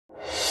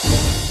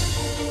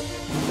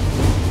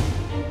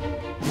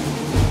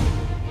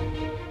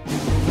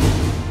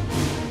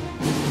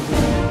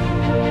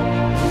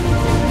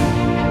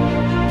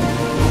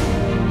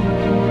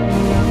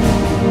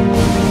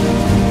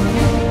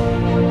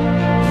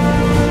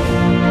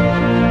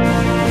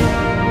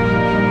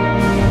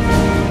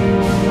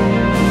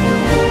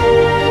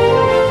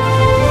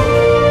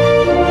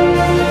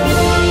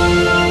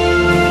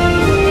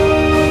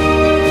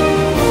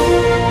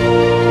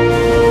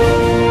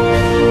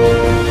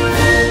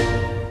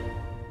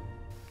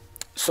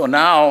So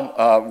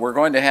now we're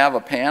going to have a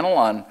panel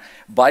on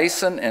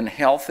bison and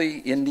healthy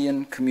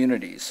Indian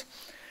communities.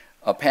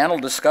 A panel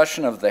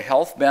discussion of the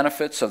health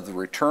benefits of the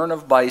return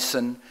of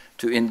bison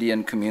to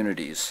Indian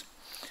communities.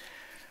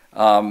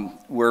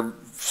 We're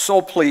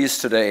so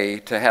pleased today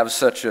to have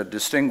such a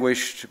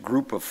distinguished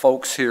group of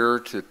folks here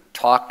to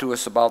talk to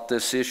us about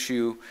this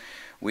issue.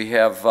 We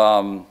have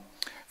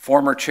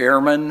former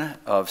chairman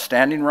of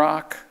Standing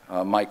Rock,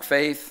 Mike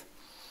Faith,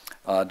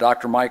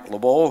 Dr. Mike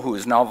LeBeau, who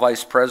is now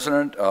vice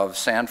president of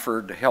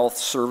Sanford Health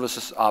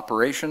Services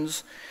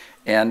Operations,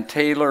 and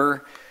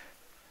Taylor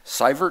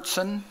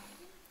Sievertson.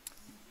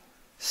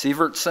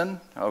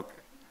 Okay.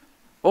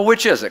 Well,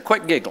 which is it?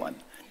 Quit giggling.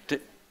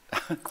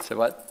 Say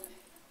what?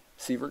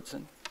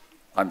 Sievertson?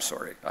 I'm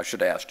sorry, I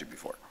should have asked you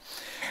before.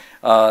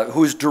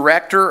 Who's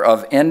director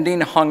of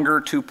Ending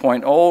Hunger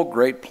 2.0,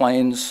 Great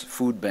Plains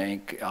Food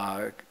Bank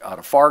out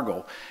of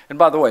Fargo. And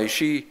by the way,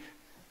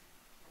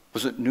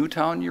 was it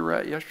Newtown you were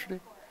at yesterday?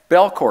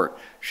 Belcourt.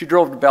 She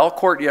drove to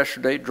Belcourt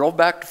yesterday, drove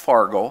back to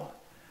Fargo,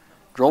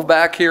 drove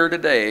back here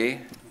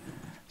today.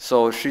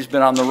 So she's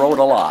been on the road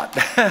a lot.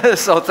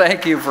 So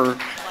thank you for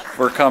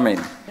coming.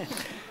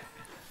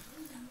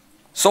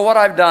 So what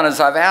I've done is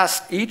I've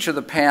asked each of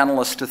the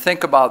panelists to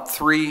think about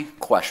 3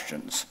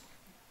 questions.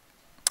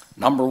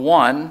 Number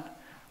 1,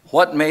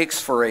 what makes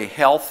for a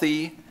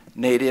healthy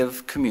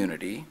Native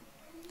community?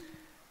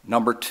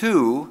 Number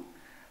 2,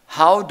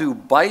 how do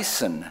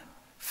bison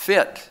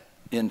fit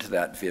into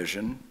that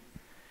vision?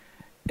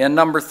 And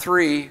number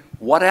 3,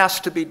 what has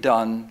to be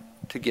done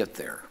to get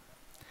there?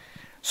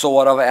 So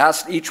what I've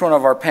asked each one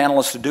of our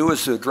panelists to do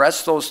is to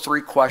address those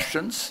 3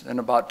 questions in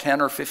about 10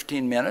 or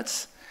 15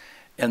 minutes.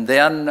 And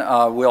then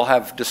we'll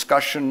have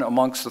discussion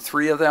amongst the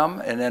 3 of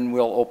them, and then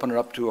we'll open it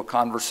up to a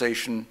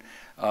conversation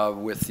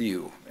with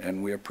you,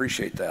 and we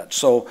appreciate that.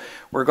 So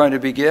we're going to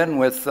begin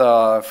with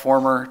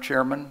former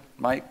Chairman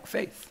Mike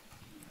Faith.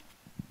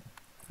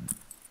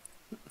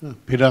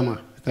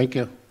 Pidama, thank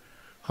you.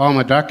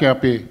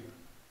 Hamadakyapi,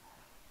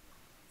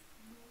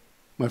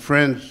 my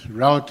friends,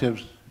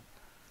 relatives,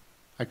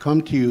 I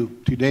come to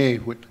you today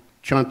with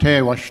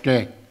Chante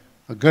Washte,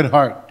 a good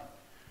heart.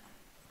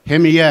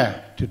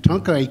 Hemiya,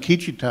 Tatunka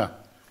Ikichita,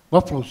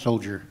 Buffalo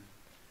Soldier,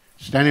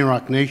 Standing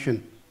Rock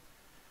Nation,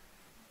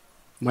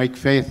 Mike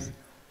Faith.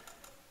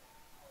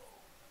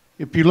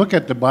 If you look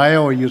at the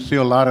bio, you see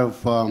a lot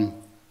of,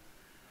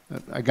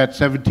 I got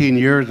 17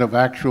 years of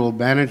actual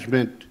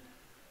management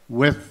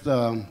with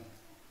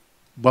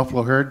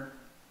Buffalo Herd,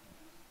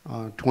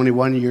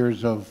 21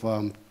 years of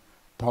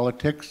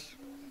politics.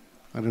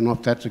 I don't know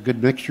if that's a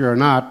good mixture or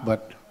not,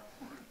 but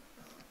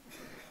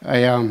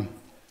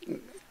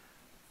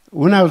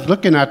when I was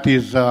looking at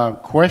these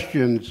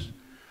questions,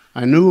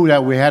 I knew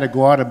that we had to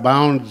go out of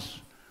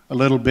bounds a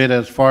little bit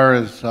as far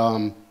as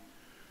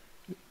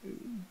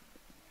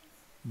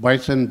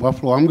bison,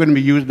 buffalo. I'm going to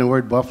be using the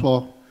word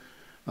buffalo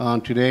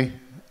today,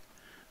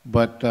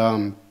 but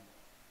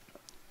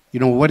you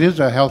know, what is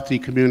a healthy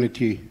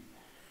community?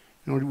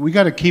 You know, we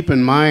got to keep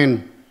in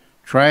mind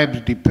tribes'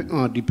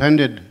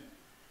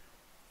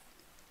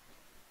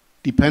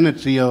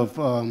 dependency of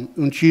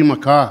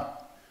Unchi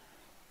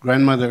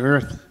Grandmother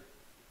Earth.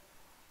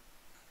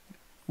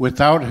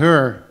 Without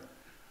her,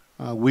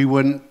 we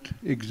wouldn't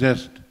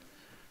exist.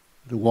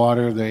 The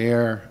water, the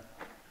air,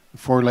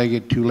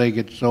 four-legged,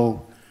 two-legged.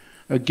 So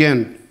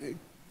again,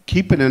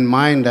 keeping in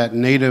mind that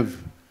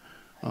native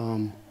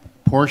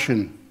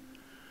portion.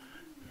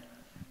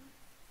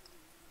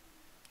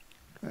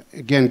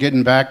 Again,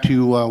 getting back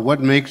to what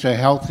makes a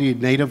healthy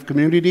native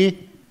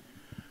community.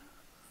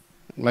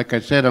 Like I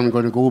said, I'm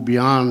going to go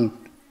beyond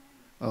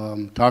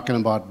talking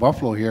about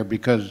Buffalo here,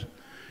 because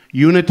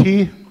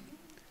unity,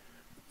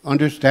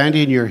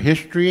 understanding your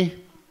history,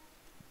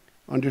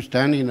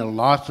 understanding the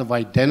loss of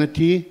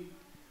identity,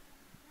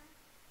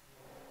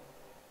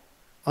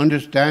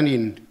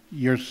 understanding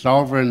your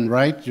sovereign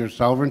rights, your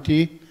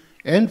sovereignty,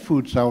 and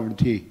food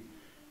sovereignty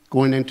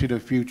going into the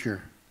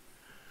future.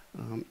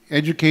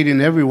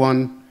 Educating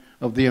everyone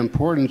of the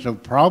importance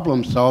of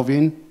problem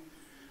solving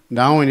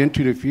now and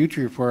into the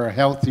future for a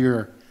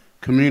healthier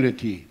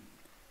community.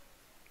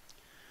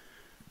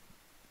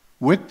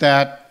 With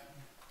that,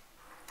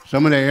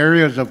 some of the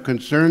areas of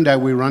concern that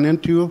we run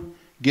into,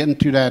 getting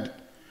to that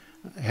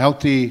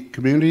healthy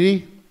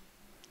community,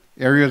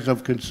 areas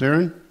of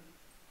concern,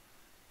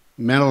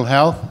 mental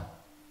health,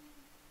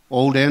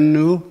 old and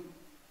new,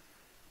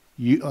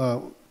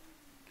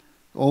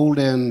 old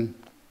and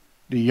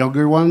the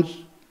younger ones,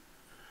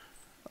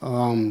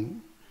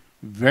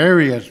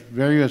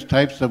 various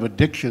types of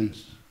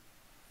addictions.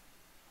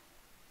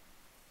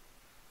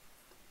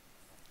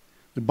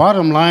 The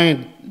bottom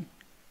line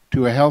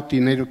to a healthy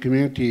Native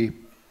community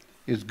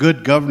is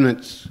good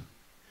governance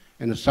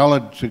and a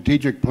solid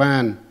strategic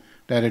plan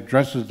that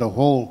addresses the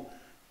whole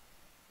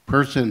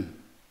person,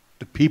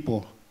 the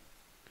people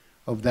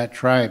of that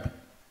tribe.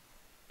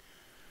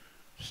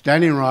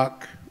 Standing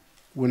Rock,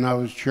 when I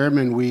was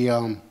chairman, we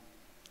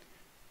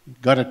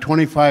got a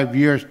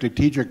 25-year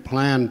strategic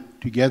plan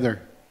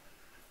together.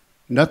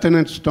 Nothing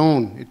in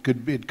stone. It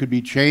could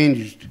be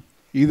changed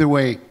either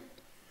way.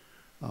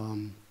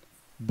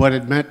 But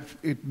it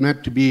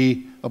meant to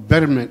be a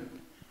betterment,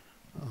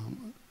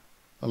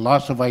 a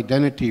loss of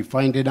identity,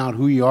 finding out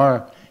who you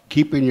are,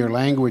 keeping your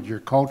language, your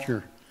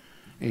culture,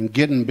 and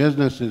getting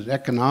businesses,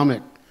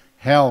 economic,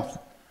 health,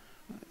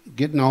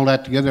 getting all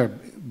that together,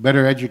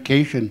 better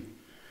education.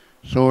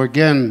 So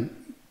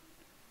again,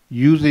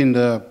 using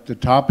the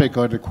topic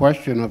or the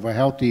question of a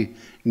healthy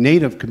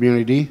Native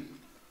community,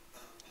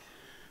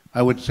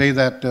 I would say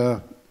that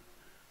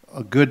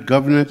a good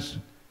governance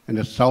and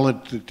a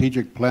solid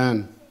strategic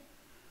plan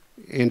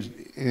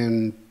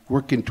and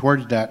working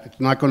towards that. It's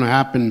not going to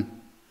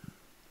happen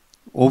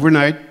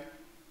overnight,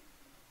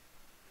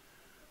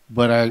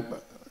 but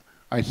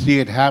I see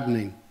it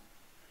happening.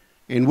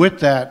 And with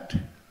that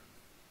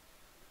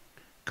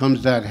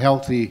comes that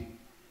healthy,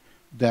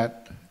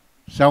 that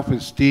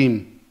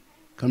self-esteem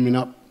coming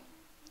up.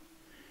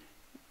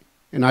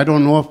 And I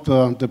don't know if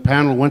the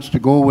panel wants to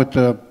go with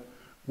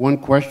one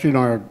question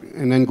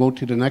and then go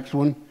to the next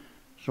one.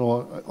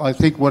 So I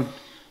think what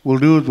we'll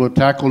do is we'll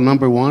tackle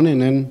number one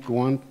and then go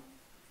on.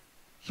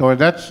 So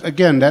that's,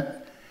 again,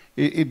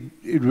 it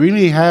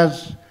really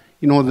has,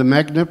 you know, the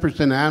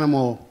magnificent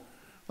animal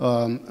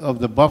of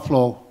the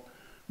buffalo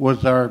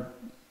was our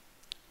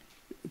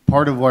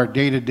part of our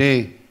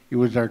day-to-day. It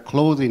was our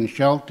clothing,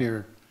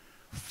 shelter,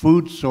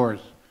 food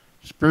source,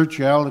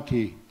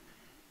 spirituality.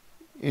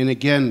 And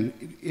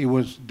again, it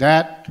was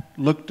that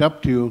looked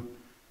up to,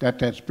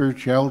 that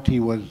spirituality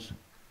was,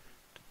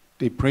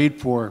 they prayed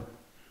for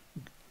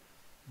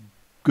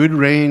good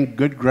rain,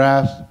 good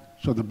grass,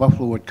 so the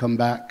buffalo would come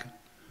back.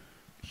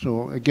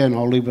 So again,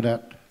 I'll leave it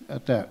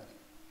at that.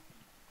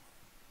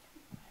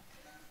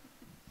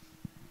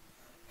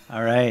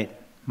 All right.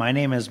 My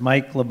name is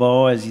Mike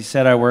LeBeau. As you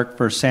said, I work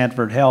for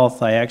Sanford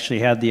Health. I actually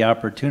had the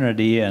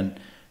opportunity and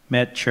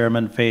met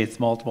Chairman Faith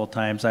multiple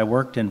times. I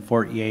worked in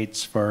Fort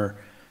Yates for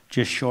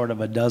just short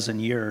of a dozen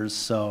years,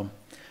 so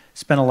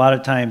spent a lot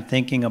of time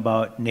thinking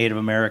about Native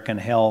American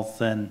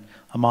health, and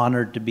I'm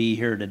honored to be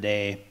here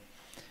today.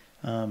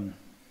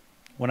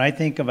 When I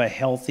think of a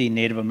healthy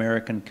Native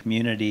American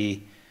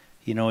community,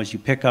 you know, as you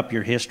pick up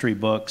your history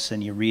books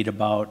and you read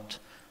about,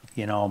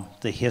 you know,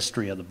 the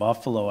history of the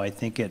buffalo, I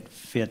think it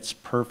fits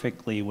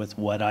perfectly with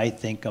what I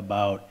think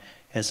about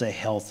as a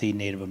healthy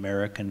Native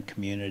American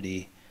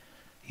community.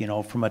 You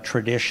know, from a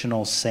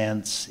traditional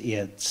sense,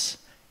 it's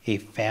a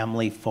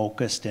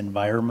family-focused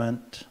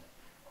environment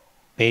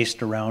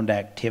based around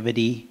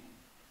activity,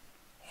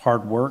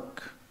 hard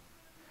work,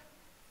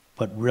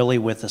 but really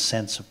with a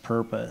sense of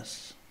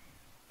purpose.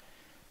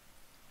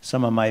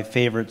 Some of my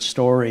favorite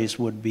stories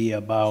would be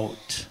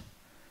about,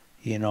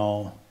 you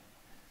know,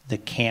 the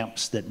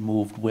camps that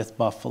moved with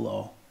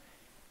buffalo.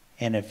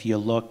 And if you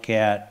look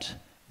at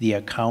the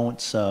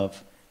accounts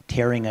of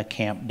tearing a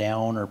camp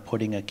down or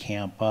putting a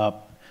camp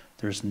up,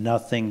 there's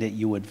nothing that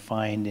you would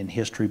find in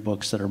history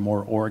books that are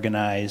more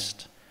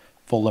organized,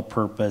 full of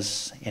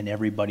purpose, and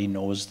everybody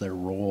knows their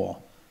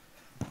role.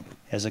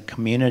 As a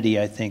community,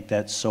 I think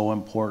that's so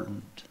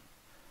important.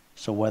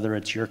 So whether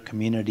it's your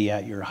community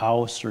at your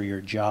house or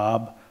your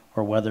job,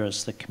 or whether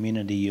it's the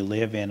community you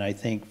live in, I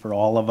think for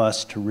all of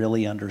us to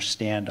really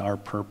understand our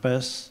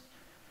purpose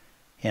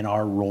and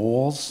our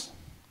roles,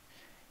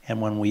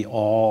 and when we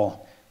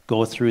all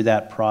go through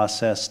that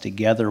process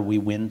together, we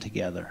win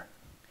together.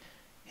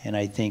 And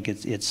I think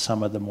it's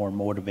some of the more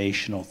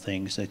motivational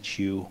things that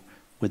you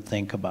would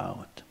think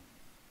about.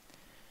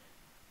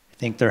 I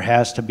think there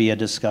has to be a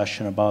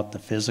discussion about the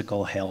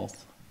physical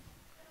health.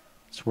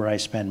 It's where I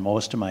spend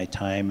most of my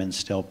time, and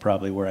still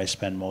probably where I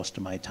spend most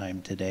of my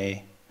time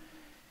today.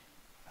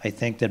 I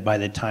think that by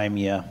the time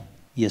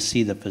you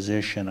see the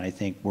physician, I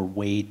think we're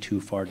way too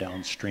far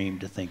downstream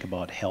to think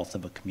about health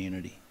of a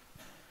community.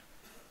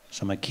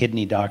 So I'm a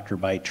kidney doctor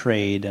by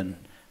trade, and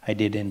I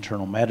did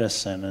internal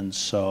medicine, and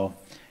so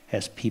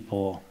as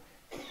people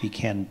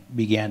began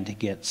to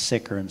get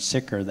sicker and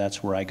sicker,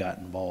 that's where I got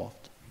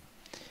involved.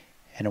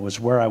 And it was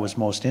where I was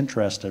most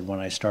interested when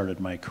I started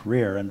my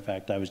career. In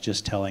fact, I was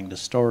just telling the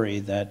story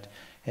that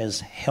as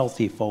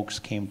healthy folks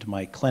came to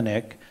my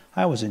clinic,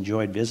 I always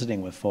enjoyed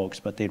visiting with folks,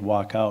 but they'd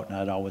walk out and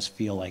I'd always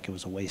feel like it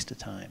was a waste of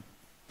time.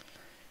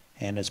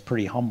 And it's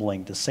pretty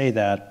humbling to say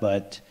that,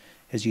 but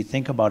as you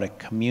think about a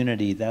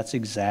community, that's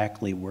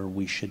exactly where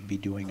we should be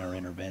doing our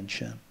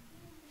intervention.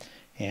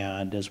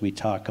 And as we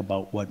talk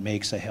about what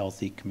makes a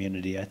healthy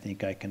community, I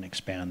think I can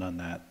expand on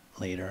that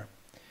later.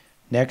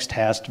 Next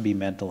has to be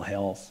mental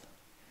health.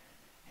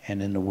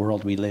 And in the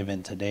world we live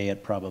in today,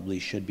 it probably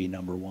should be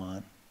number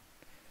one.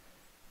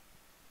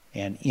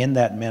 And in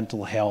that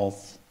mental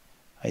health,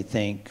 I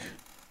think,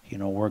 you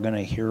know, we're going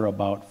to hear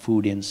about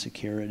food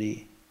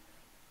insecurity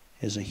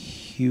is a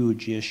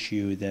huge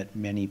issue that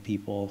many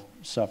people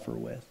suffer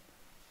with.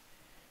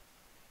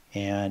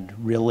 And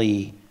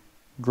really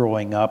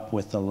growing up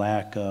with the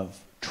lack of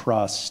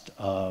trust,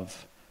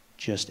 of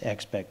just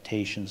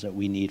expectations that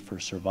we need for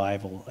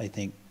survival, I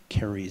think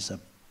carries a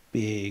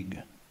big,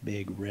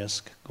 big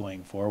risk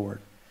going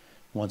forward.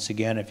 Once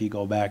again, if you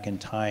go back in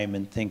time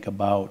and think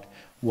about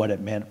what it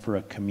meant for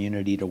a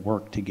community to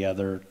work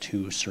together,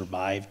 to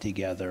survive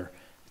together,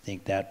 I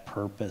think that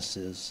purpose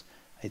is,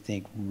 I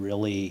think,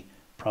 really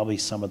probably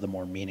some of the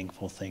more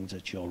meaningful things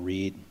that you'll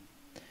read.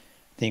 I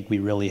think we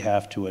really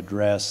have to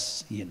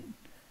address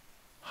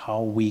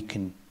how we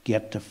can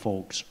get to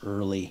folks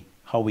early,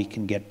 how we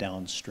can get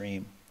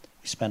downstream.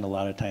 We spend a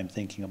lot of time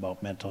thinking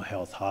about mental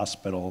health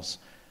hospitals.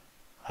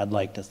 I'd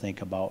like to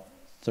think about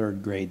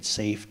third grade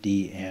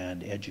safety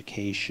and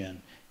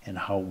education and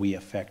how we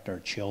affect our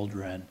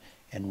children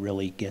and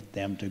really get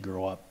them to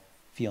grow up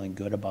feeling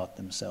good about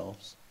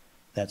themselves.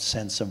 That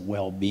sense of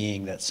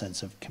well-being, that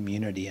sense of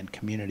community and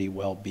community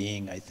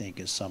well-being, I think,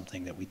 is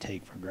something that we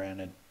take for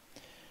granted.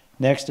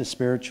 Next is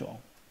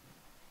spiritual.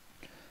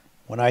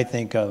 When I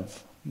think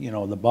of,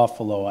 the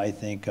buffalo, I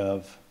think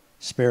of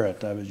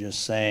spirit. I was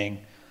just saying,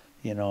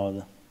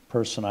 the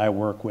person I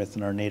work with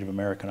in our Native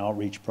American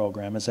outreach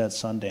program is at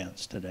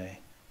Sundance today.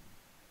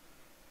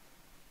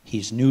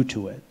 He's new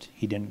to it.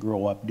 He didn't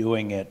grow up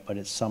doing it, but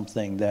it's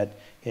something that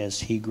as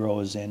he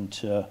grows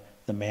into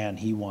the man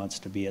he wants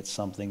to be, it's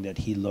something that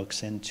he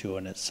looks into,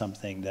 and it's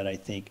something that I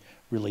think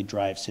really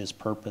drives his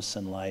purpose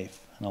in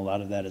life. And a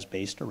lot of that is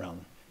based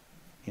around,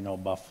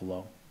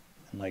 buffalo.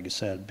 And like I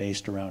said,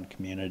 based around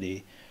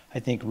community. I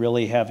think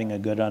really having a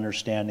good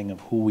understanding of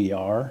who we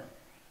are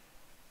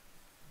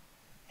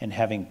and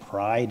having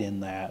pride in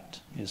that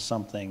is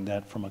something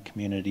that from a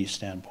community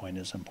standpoint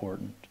is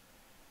important.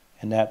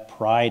 And that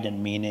pride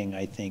and meaning,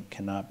 I think,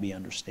 cannot be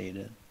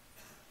understated.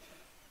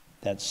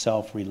 That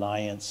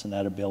self-reliance and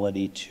that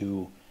ability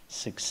to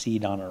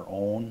succeed on our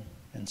own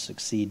and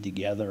succeed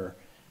together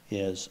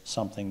is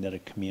something that a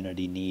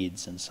community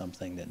needs and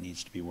something that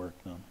needs to be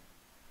worked on.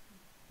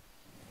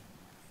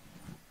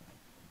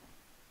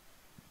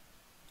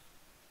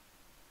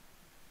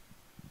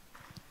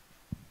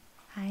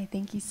 Hi,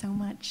 thank you so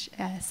much.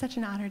 Such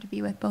an honor to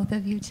be with both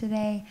of you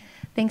today.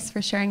 Thanks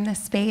for sharing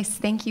this space.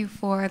 Thank you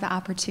for the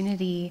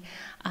opportunity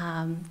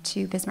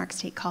to Bismarck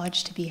State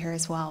College to be here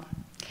as well.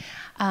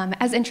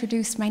 As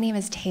introduced, my name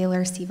is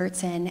Taylor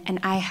Sievertson, and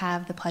I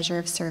have the pleasure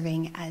of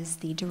serving as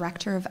the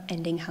Director of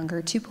Ending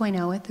Hunger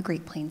 2.0 at the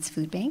Great Plains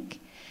Food Bank.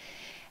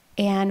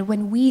 And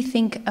when we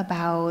think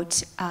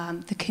about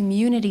the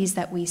communities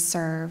that we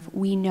serve,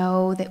 we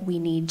know that we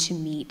need to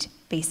meet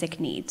basic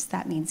needs.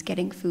 That means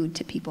getting food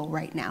to people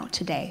right now,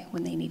 today,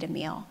 when they need a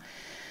meal.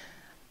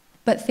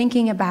 But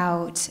thinking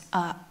about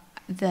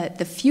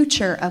the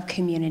future of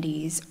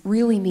communities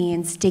really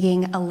means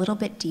digging a little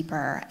bit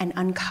deeper and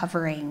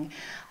uncovering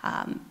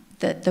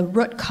the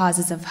root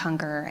causes of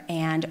hunger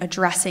and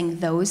addressing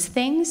those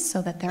things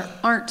so that there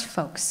aren't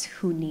folks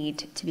who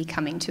need to be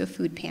coming to a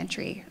food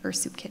pantry or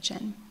soup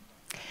kitchen.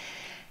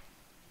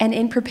 And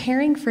in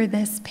preparing for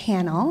this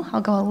panel,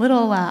 I'll go a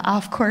little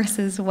off course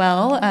as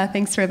well.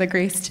 Thanks for the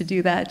grace to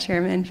do that,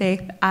 Chairman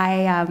Faith.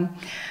 I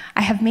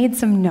have made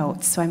some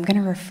notes, so I'm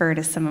going to refer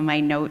to some of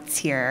my notes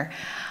here.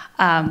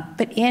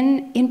 But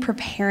in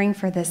preparing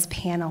for this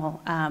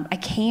panel, I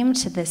came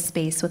to this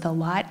space with a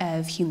lot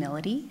of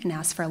humility and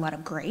asked for a lot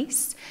of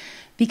grace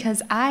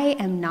because I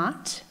am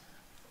not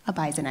a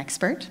Bison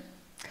expert.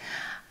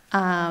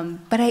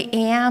 But I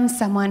am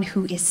someone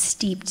who is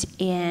steeped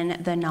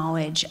in the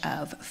knowledge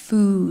of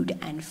food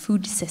and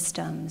food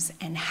systems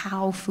and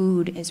how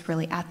food is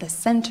really at the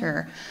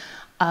center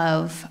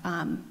of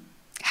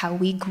how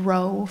we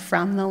grow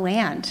from the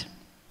land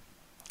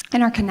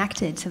and are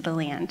connected to the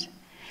land.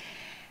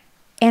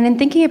 And in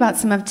thinking about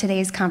some of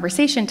today's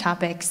conversation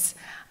topics,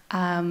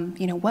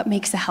 what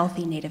makes a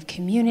healthy Native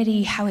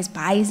community? How is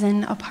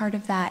Bison a part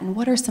of that? And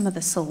what are some of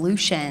the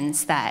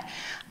solutions that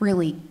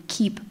really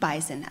keep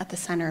Bison at the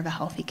center of a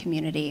healthy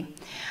community?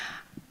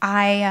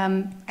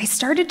 I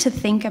started to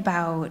think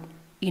about,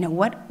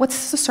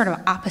 what's the sort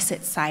of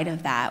opposite side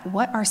of that?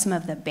 What are some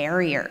of the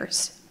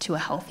barriers to a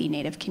healthy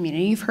Native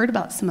community? You've heard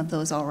about some of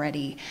those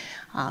already.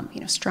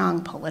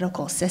 Strong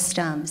political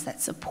systems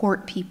that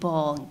support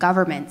people,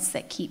 governments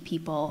that keep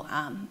people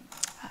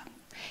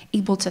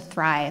able to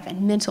thrive,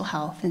 and mental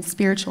health and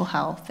spiritual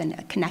health and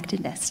a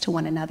connectedness to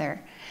one another.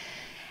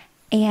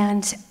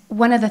 And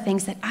one of the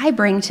things that I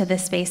bring to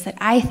this space that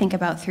I think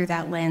about through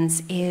that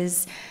lens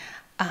is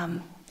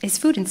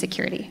food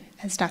insecurity,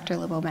 as Dr.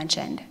 LeBeau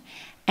mentioned.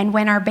 And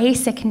when our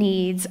basic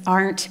needs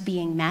aren't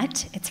being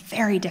met, it's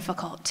very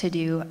difficult to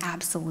do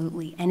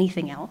absolutely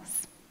anything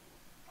else.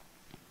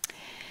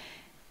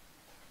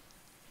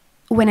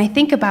 When I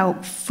think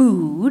about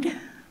food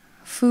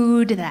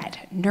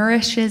that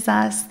nourishes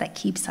us, that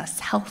keeps us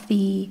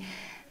healthy,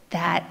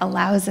 that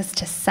allows us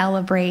to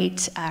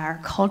celebrate our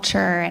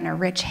culture and a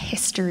rich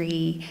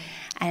history,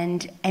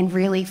 and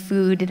really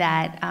food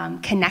that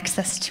connects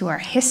us to our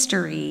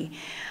history,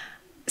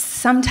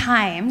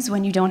 sometimes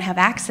when you don't have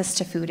access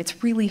to food,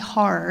 it's really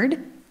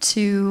hard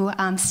to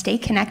stay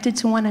connected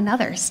to one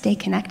another, stay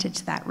connected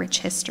to that rich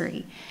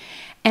history.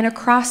 And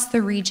across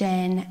the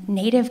region,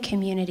 Native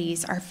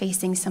communities are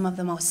facing some of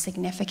the most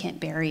significant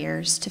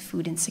barriers to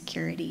food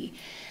insecurity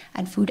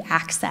and food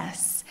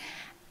access.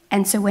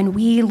 And so when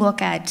we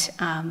look at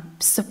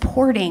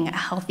supporting a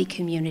healthy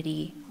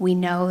community, we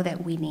know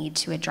that we need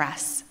to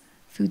address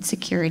food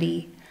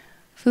security,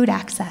 food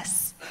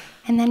access,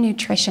 and then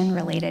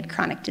nutrition-related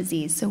chronic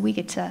disease. So we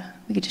get to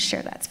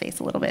share that space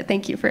a little bit.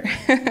 Thank you for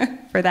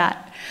for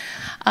that.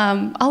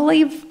 I'll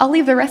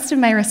leave the rest of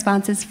my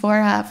responses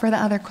for the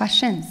other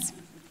questions.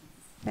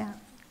 Yeah.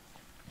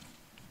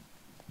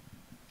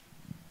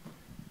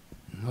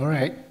 All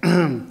right.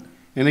 And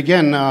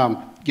again,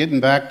 getting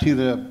back to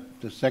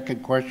the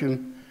second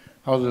question,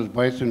 how does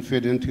Bison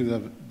fit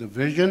into the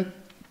vision?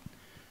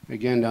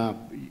 Again,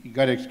 you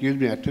got to excuse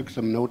me, I took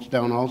some notes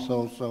down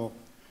also. So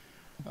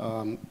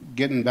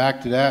getting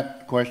back to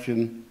that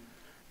question,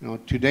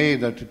 today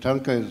the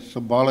Tatanka is a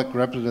symbolic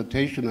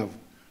representation of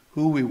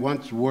who we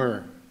once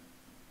were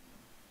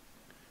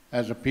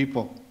as a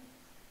people.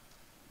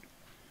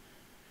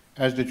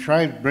 As the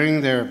tribes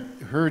bring their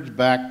herds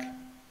back,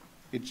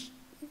 it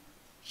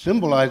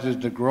symbolizes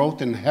the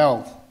growth and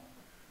health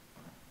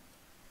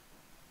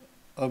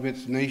of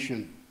its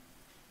nation.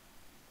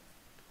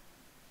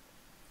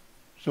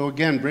 So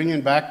again,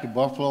 bringing back the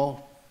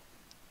buffalo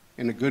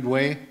in a good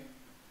way,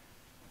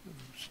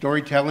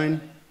 storytelling.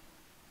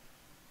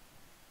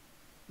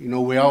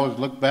 We always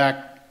look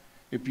back,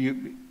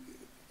 and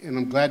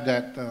I'm glad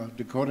that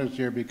Dakota's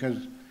here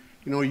because,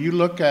 you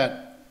look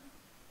at,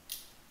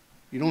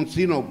 you don't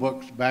see no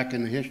books back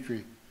in the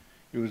history.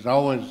 It was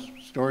always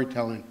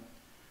storytelling.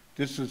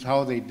 This is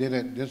how they did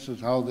it. This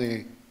is how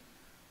they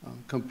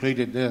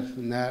completed this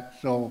and that.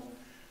 So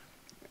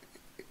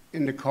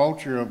in the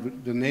culture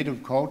of the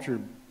native culture,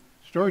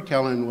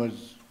 storytelling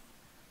was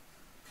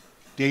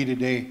day to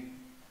day.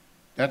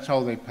 That's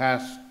how they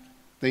passed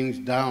things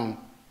down.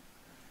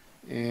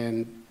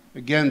 And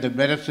again, the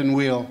medicine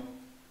wheel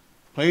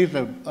plays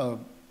a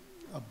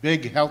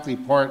big, healthy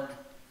part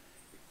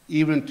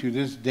even to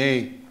this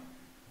day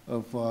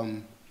of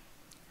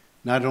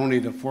not only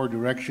the four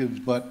directions,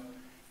 but,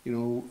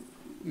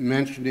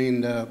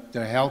 mentioning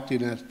the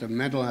healthiness, the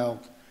mental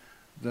health,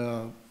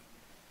 the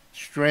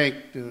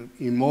strength, the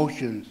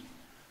emotions,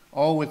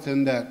 all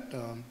within that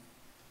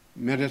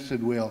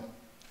medicine wheel.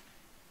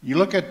 You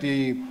look at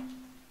the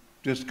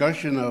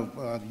discussion of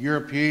the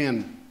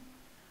European,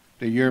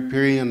 they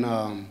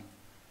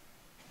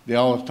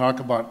always talk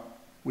about,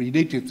 we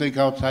need to think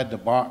outside the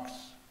box.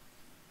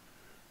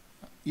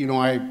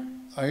 I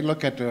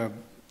look at the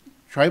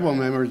tribal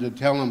members and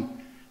tell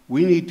them,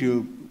 we need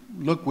to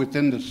look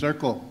within the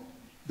circle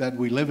that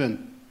we live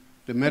in,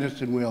 the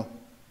medicine wheel.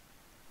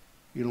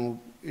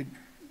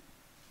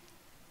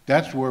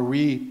 That's where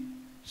we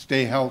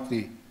stay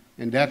healthy,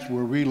 and that's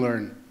where we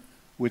learn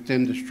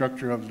within the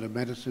structure of the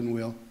medicine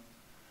wheel.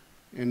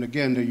 And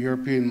again, the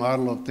European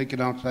model of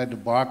thinking outside the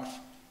box,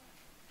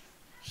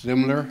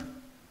 similar,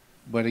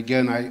 but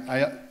again,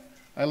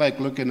 I like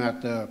looking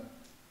at the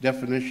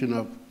definition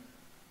of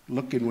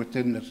looking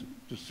within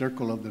the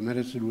circle of the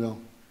medicine wheel.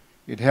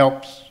 It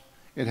helps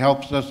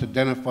us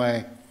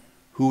identify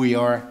who we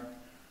are.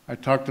 I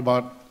talked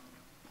about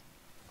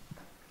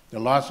the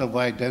loss of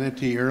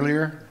identity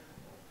earlier.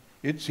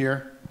 It's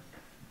here.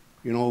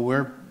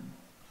 We're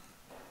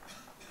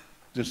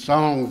the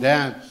song,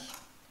 dance,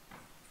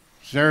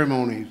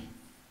 ceremonies,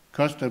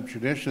 custom,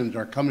 traditions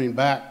are coming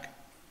back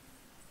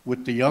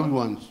with the young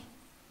ones,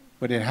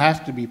 but it has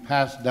to be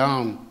passed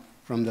down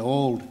from the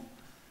old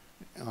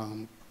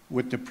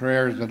with the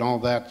prayers and all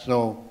that.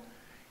 So,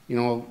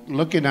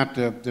 looking at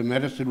the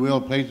medicine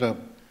wheel plays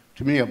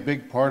to me, a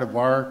big part of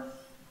our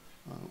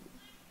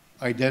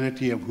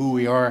identity of who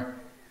we are.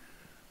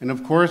 And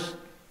of course,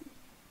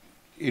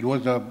 it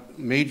was a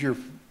major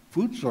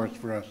food source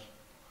for us.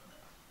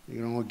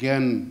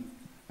 Again,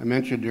 I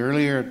mentioned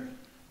earlier,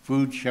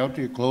 food,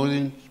 shelter,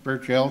 clothing,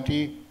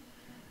 spirituality.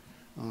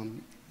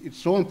 It's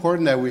so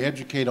important that we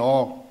educate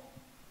all,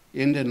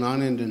 Indian,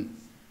 non-Indian,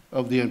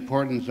 of the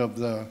importance of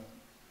the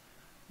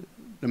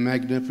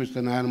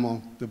magnificent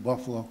animal, the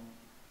buffalo.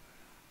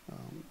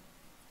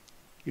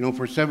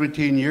 For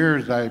 17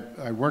 years,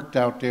 I worked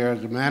out there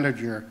as a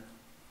manager.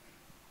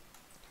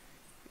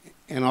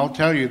 And I'll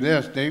tell you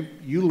this,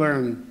 you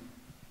learn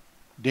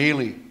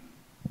daily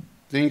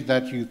things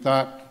that you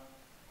thought,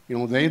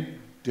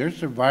 they're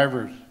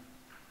survivors.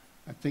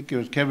 I think it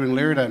was Kevin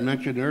Lear that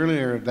mentioned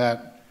earlier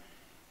that,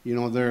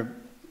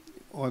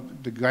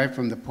 the guy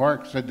from the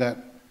park said that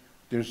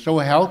they're so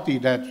healthy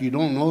that you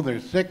don't know they're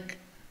sick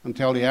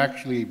until they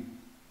actually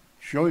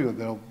show you.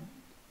 They'll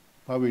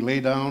probably lay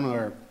down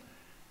or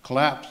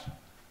collapse.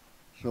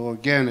 So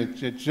again,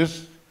 it's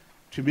just,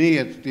 to me,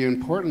 it's the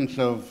importance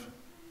of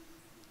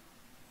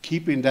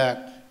keeping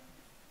that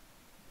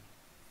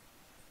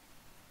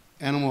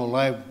animal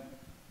alive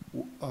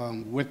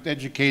with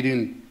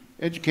educating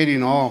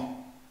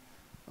all.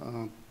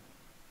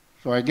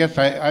 So I guess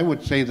I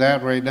would say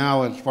that right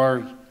now, as far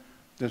as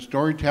the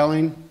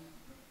storytelling,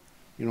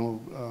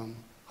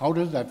 how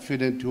does that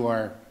fit into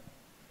our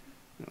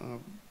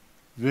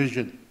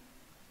vision?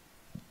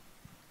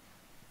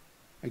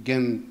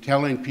 Again,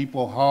 telling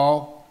people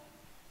how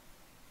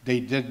they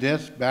did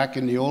this back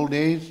in the old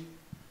days,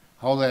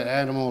 how that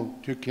animal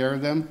took care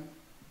of them,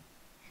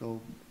 So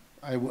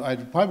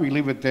I'd probably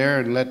leave it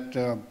there and let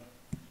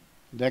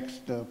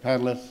next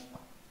panelist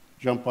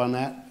jump on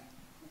that.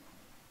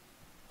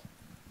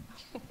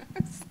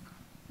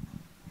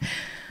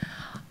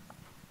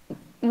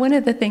 One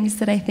of the things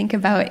that I think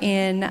about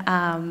in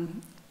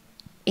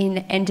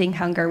ending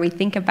hunger, we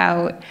think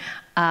about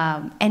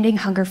ending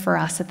hunger for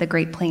us at the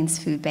Great Plains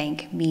Food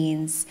Bank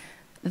means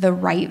the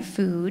right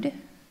food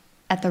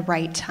at the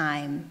right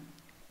time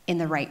in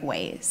the right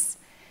ways.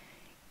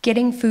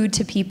 Getting food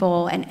to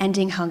people and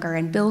ending hunger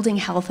and building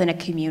health in a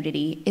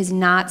community is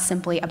not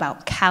simply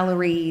about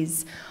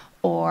calories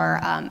or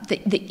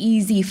the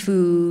easy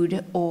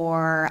food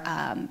or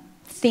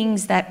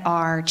things that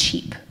are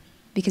cheap,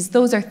 because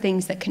those are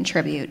things that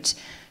contribute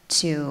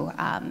to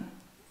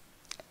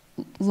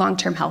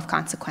long-term health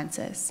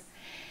consequences.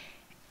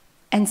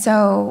 And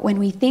so when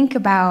we think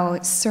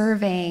about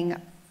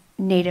serving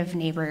Native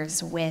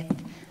neighbors with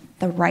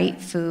the right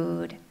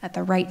food at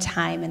the right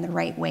time in the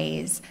right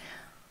ways,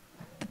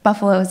 the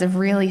buffalo is a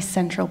really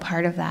central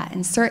part of that.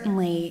 And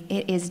certainly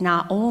it is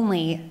not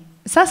only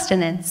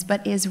sustenance,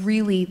 but is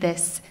really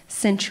this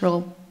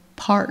central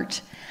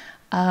part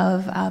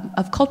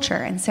of culture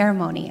and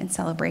ceremony and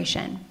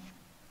celebration.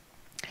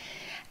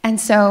 And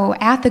so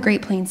at the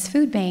Great Plains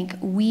Food Bank,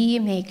 we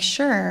make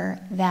sure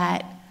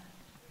that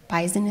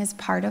Bison is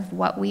part of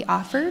what we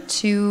offer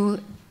to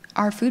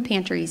our food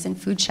pantries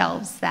and food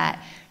shelves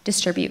that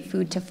distribute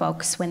food to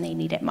folks when they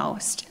need it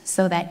most,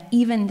 so that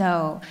even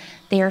though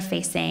they are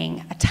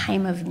facing a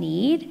time of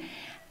need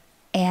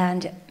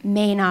and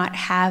may not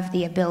have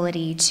the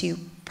ability to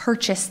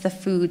purchase the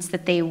foods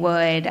that they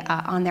would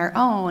on their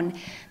own,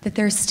 that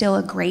there's still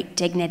a great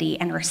dignity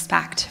and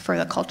respect for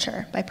the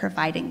culture by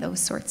providing those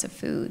sorts of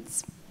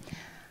foods.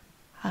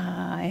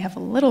 I have a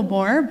little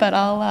more, but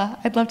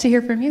I'd love to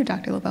hear from you,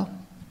 Dr. LeBeau.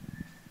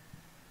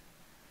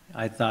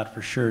 I thought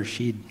for sure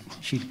she'd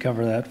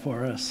cover that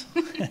for us.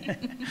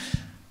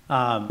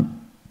 I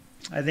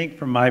think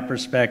from my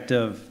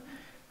perspective,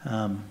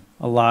 a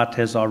lot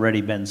has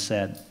already been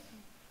said.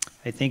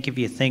 I think if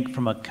you think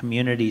from a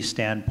community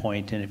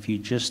standpoint, and if you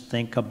just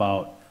think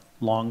about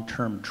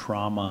long-term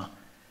trauma,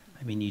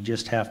 I mean, you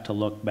just have to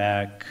look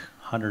back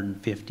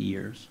 150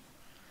 years.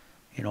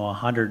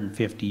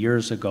 150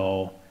 years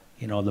ago,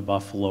 the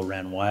buffalo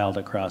ran wild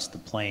across the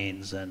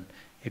plains, and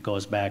it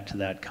goes back to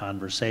that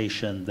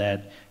conversation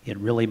that it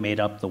really made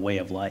up the way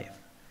of life.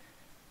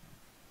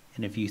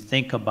 And if you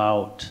think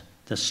about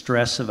the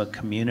stress of a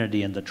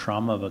community and the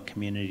trauma of a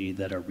community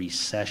that a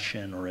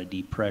recession or a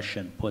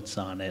depression puts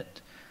on it,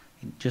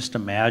 just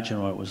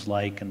imagine what it was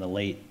like in the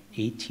late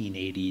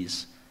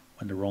 1880s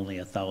when there were only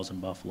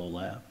 1,000 buffalo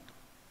left.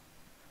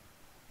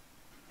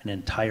 An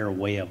entire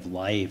way of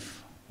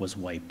life was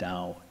wiped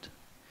out.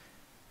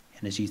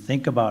 And as you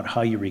think about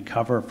how you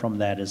recover from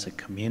that as a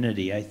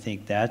community, I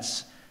think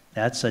that's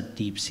a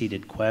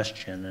deep-seated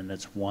question, and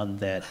it's one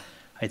that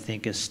I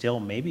think is still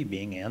maybe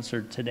being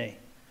answered today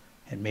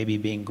and maybe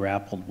being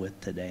grappled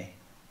with today.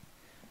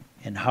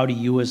 And how do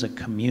you as a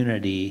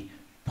community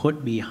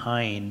put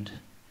behind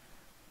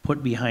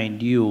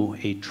you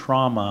a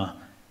trauma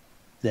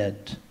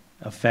that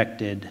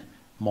affected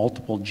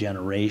multiple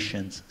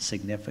generations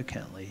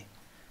significantly?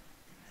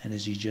 And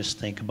as you just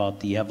think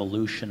about the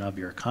evolution of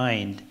your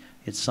kind,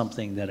 it's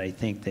something that I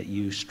think that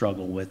you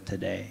struggle with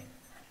today.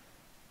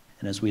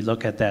 And as we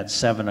look at that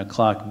 7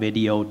 o'clock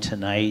video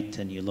tonight,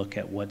 and you look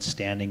at what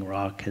Standing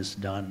Rock has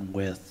done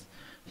with,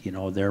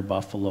 their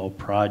Buffalo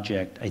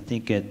project, I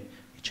think it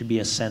should be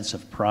a sense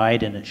of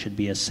pride, and it should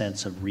be a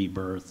sense of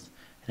rebirth.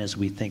 And as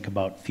we think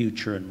about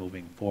future and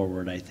moving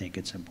forward, I think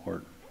it's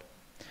important.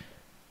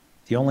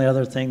 The only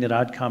other thing that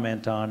I'd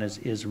comment on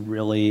is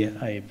really,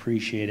 I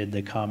appreciated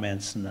the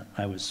comments, and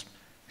I was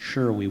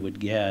sure we would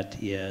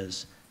get,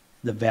 is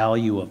the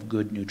value of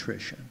good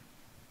nutrition.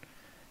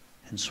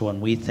 And so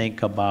when we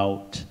think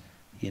about,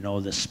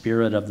 the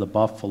spirit of the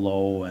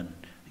buffalo and,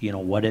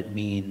 what it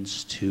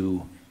means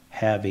to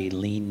have a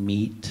lean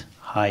meat,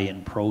 high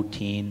in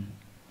protein,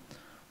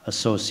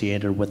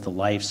 associated with a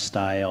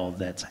lifestyle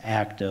that's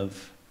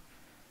active,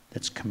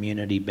 that's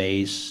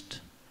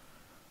community-based,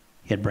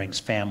 it brings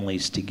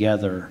families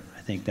together,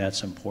 I think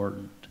that's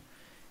important.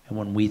 And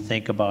when we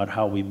think about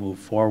how we move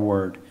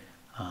forward,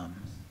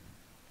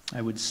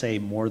 I would say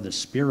more the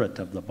spirit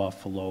of the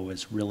buffalo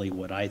is really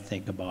what I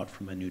think about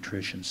from a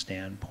nutrition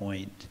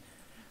standpoint.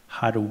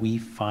 How do we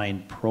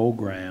find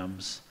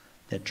programs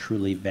that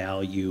truly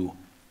value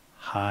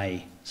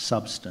high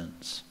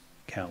substance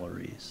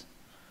calories,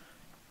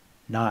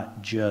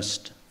 not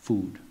just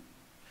food?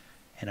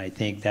 And I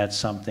think that's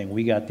something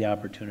we got the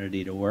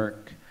opportunity to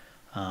work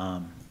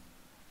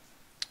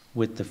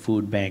with the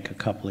food bank a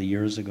couple of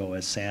years ago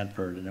as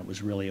Sanford, and it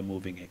was really a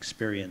moving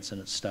experience, and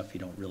it's stuff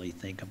you don't really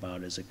think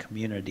about as a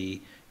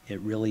community. It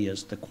really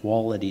is the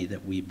quality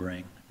that we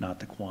bring, not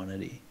the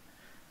quantity.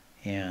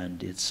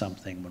 And it's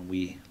something, when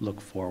we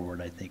look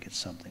forward, I think it's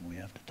something we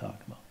have to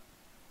talk about.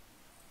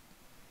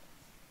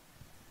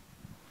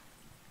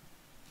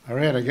 All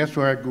right, I guess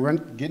we're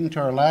getting to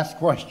our last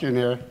question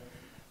here.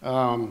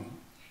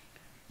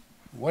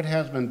 What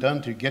has been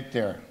done to get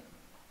there?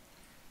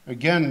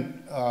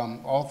 Again,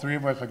 all three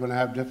of us are going to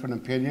have different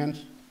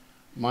opinions.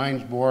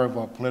 Mine's more of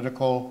a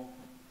political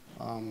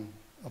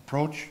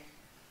approach.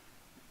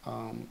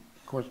 Of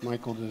course,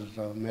 Michael's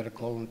is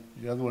medical, and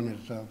the other one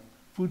is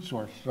food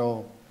source.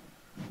 So,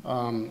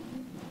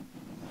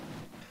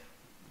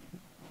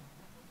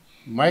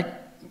 my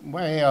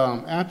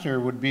answer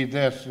would be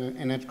this,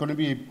 and it's going to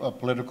be a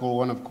political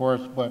one, of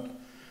course, but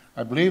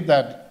I believe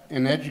that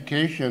in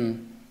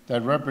education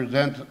that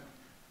represents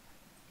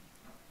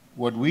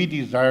what we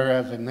desire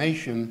as a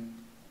nation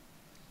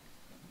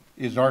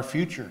is our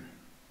future.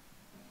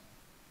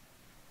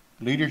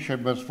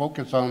 Leadership must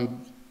focus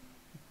on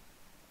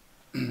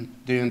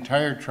the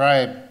entire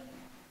tribe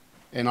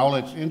and all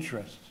its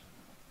interests.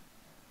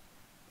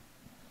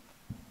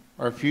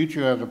 Our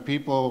future as a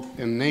people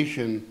and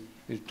nation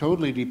is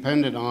totally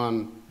dependent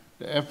on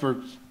the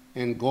efforts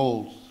and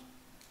goals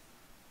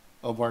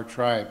of our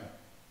tribe.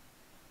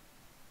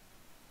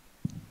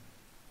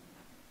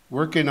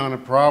 Working on a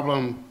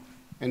problem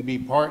and be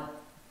part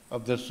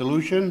of the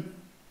solution,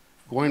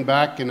 going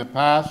back in the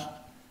past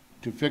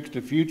to fix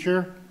the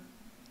future,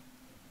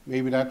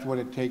 maybe that's what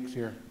it takes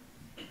here.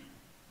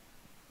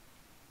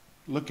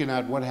 Looking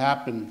at what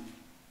happened.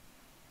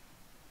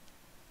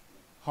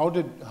 How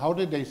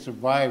did they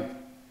survive?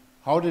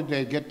 How did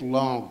they get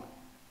along?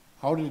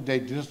 How did they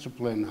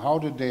discipline? How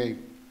did they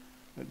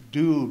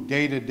do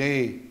day to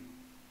day?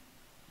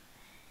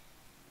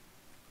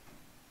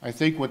 I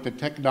think with the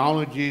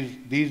technologies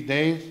these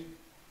days,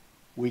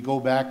 we go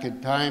back in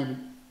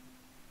time,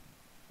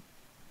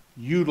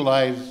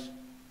 utilize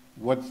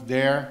what's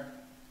there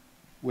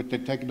with the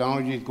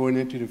technologies going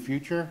into the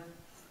future.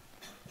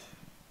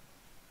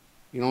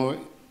 You know,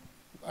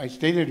 I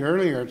stated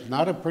earlier, it's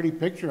not a pretty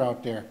picture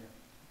out there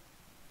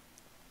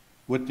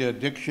with the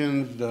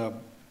addictions, the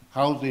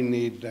housing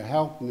needs, the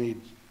health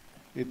needs.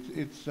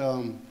 It's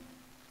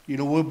you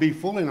know, we'll be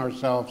fooling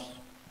ourselves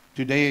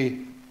today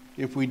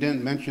if we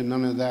didn't mention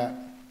none of that.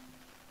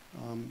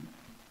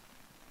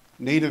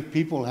 Native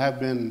people have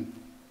been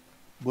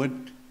put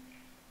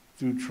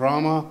through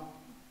trauma.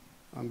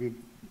 I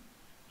mean,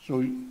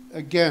 so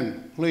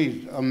again,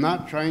 please, I'm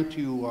not trying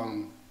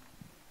to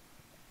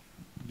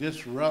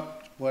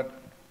disrupt, but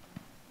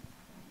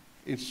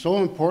it's so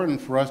important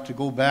for us to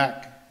go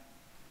back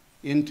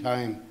in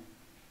time.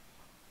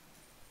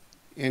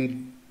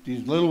 And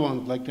these little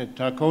ones, like the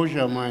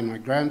Takoja of mine, my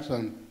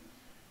grandson,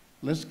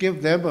 let's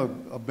give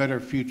them a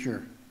better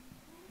future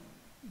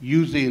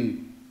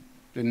using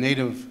the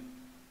native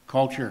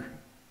culture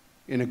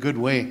in a good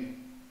way.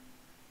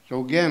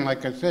 So again,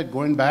 like I said,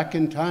 going back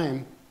in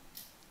time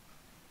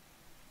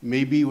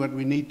may be what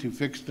we need to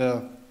fix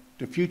the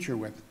future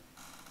with.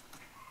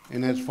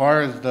 And as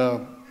far as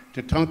the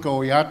Tatanka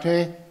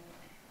Oyate,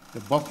 the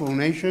Buffalo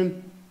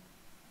Nation,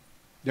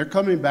 they're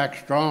coming back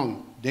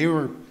strong.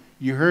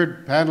 You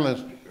heard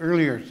panelists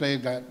earlier say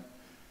that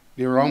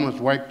they were almost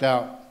wiped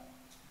out.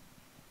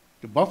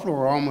 The Buffalo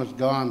are almost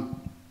gone.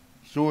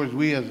 So is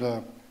we as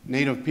a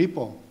Native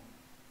people.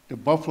 The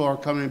Buffalo are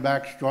coming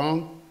back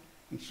strong,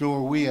 and so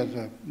are we as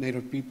a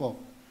Native people.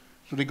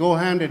 So they go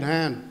hand in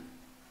hand.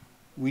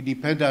 We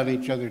depend on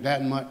each other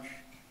that much.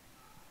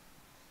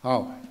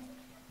 How?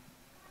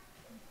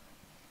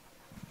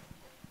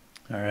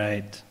 All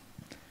right.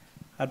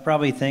 I'd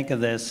probably think of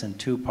this in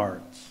two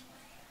parts.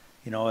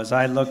 You know, as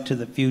I look to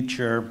the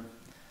future,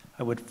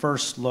 I would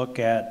first look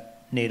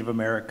at Native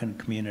American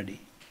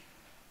community.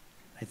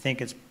 I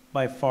think it's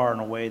by far and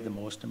away the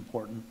most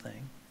important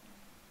thing.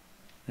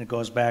 And it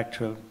goes back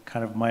to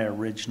kind of my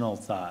original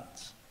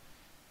thoughts.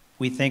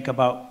 We think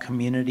about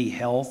community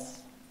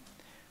health.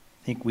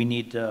 I think we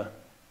need to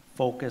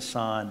focus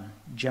on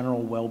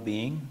general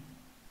well-being,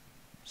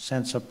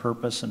 sense of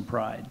purpose and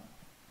pride.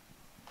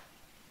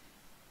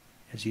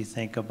 As you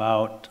think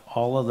about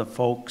all of the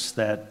folks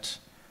that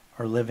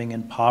are living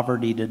in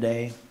poverty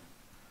today,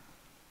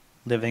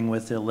 living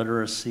with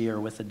illiteracy or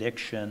with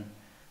addiction,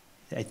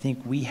 I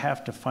think we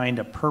have to find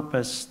a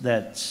purpose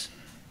that's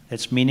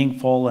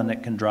meaningful and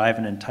that can drive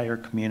an entire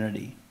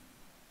community.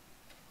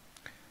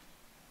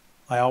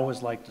 I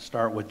always like to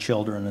start with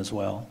children as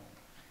well.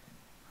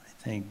 I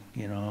think,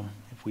 you know,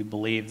 if we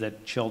believe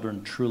that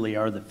children truly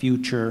are the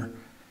future,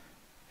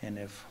 and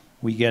if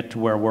we get to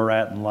where we're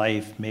at in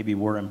life, maybe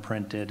we're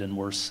imprinted and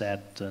we're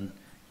set, and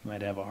you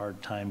might have a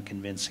hard time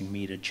convincing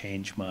me to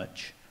change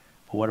much.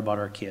 But what about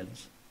our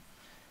kids?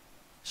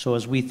 So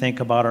as we think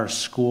about our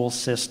school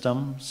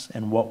systems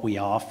and what we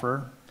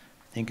offer,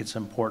 I think it's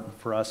important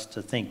for us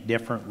to think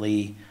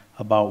differently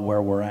about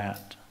where we're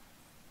at.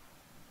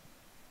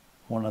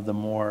 One of the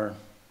more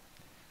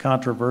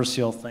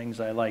controversial things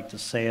I like to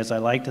say is I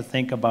like to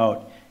think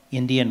about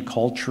Indian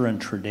culture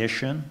and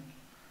tradition,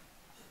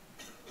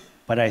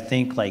 but I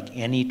think like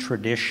any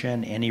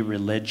tradition, any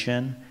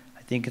religion,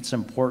 I think it's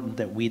important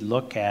that we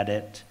look at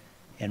it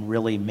and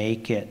really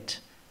make it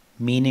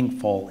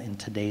meaningful in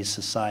today's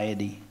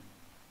society.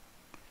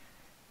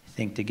 I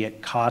think to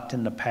get caught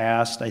in the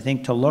past, I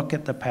think to look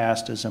at the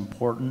past is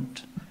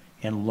important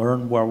and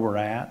learn where we're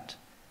at,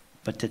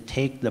 but to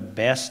take the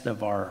best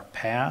of our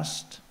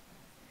past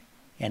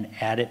and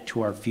add it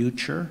to our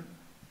future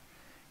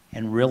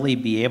and really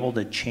be able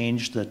to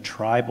change the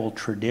tribal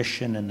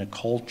tradition and the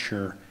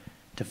culture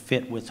to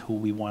fit with who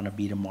we want to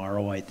be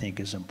tomorrow, I think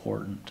is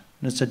important.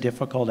 And it's a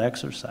difficult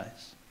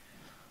exercise.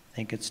 I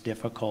think it's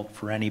difficult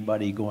for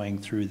anybody going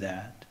through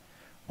that.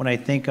 When I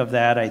think of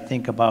that, I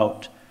think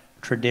about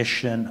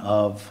tradition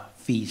of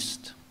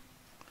feast.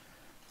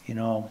 You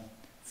know,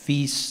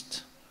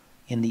 feast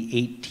in the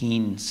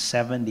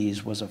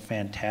 1870s was a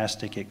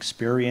fantastic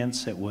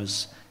experience. It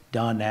was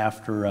done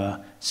after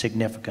a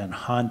significant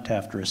hunt,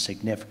 after a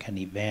significant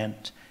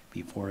event,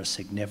 before a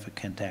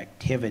significant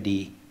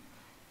activity.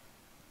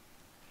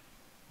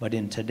 But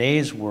in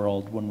today's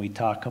world, when we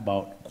talk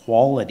about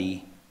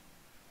quality,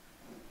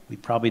 we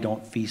probably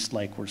don't feast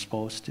like we're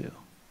supposed to.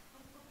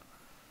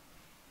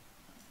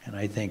 And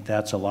I think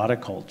that's a lot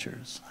of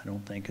cultures. I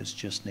don't think it's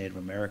just Native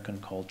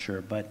American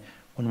culture. But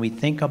when we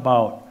think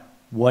about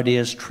what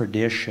is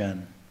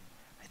tradition,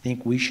 I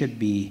think we should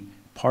be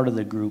part of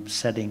the group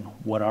setting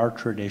what our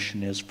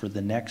tradition is for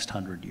the next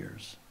 100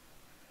 years.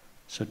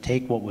 So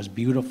take what was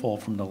beautiful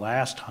from the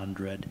last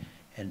 100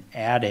 and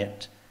add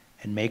it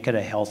and make it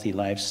a healthy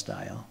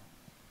lifestyle.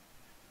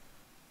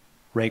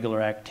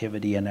 Regular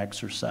activity and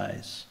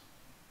exercise.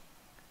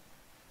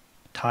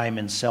 Time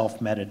in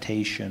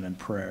self-meditation and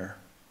prayer.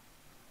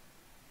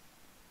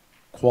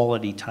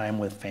 Quality time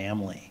with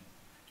family.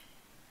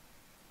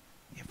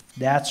 If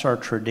that's our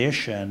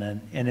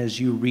tradition, and as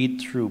you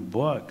read through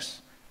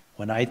books,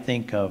 when I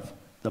think of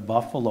the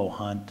buffalo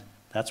hunt,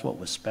 that's what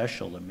was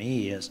special to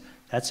me, is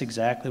that's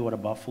exactly what a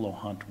buffalo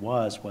hunt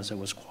was it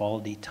was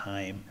quality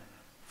time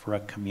for a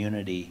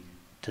community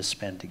to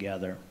spend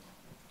together.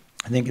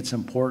 I think it's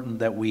important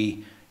that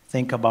we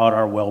think about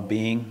our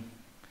well-being,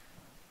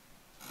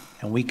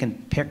 and we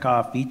can pick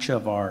off each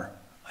of our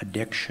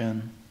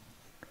addiction,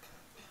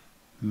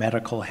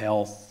 medical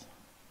health,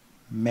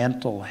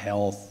 mental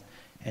health,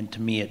 and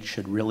to me it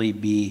should really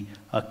be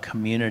a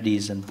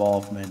community's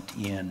involvement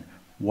in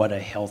what a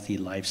healthy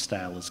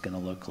lifestyle is going to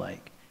look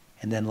like.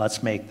 And then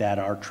let's make that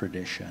our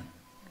tradition.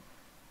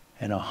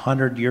 And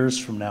 100 years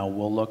from now,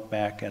 we'll look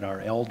back at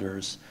our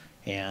elders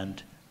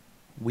and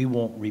we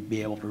won't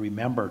be able to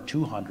remember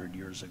 200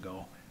 years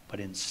ago, but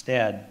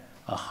instead,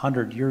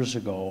 100 years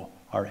ago,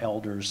 our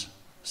elders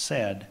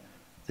said,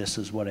 this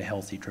is what a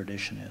healthy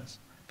tradition is.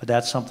 But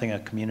that's something a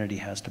community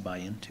has to buy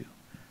into.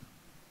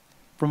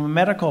 From a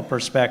medical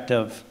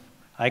perspective,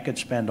 I could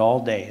spend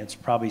all day, it's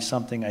probably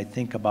something I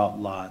think about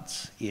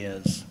lots,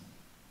 is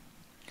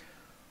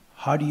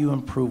how do you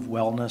improve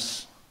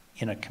wellness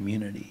in a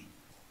community?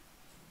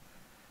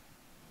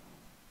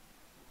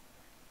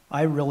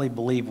 I really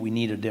believe we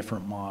need a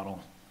different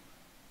model.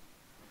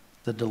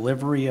 The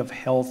delivery of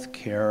health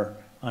care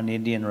on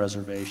Indian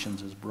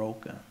reservations is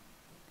broken.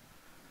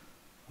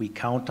 We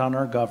count on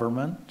our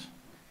government,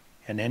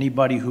 and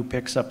anybody who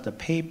picks up the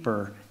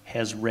paper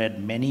has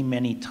read many,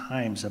 many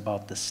times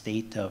about the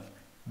state of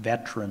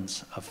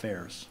Veterans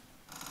Affairs,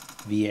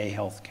 VA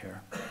healthcare.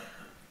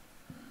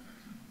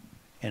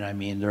 And I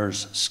mean,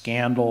 there's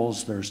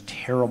scandals, there's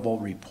terrible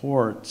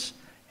reports,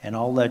 and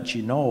I'll let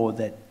you know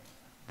that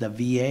the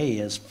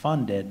VA is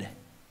funded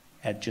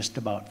at just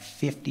about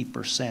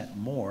 50%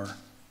 more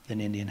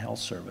than Indian Health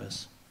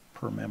Service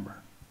per member.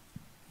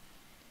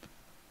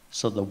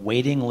 So the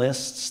waiting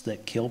lists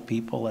that kill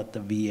people at the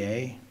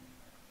VA,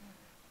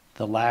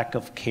 the lack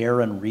of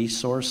care and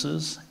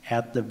resources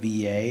at the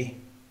VA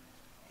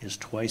is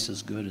twice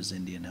as good as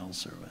Indian Health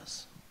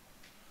Service.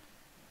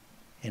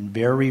 And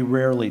very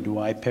rarely do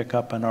I pick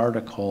up an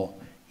article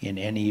in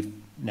any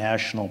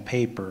national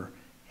paper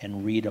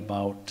and read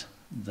about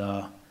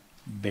the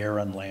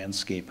barren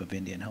landscape of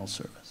Indian Health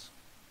Service.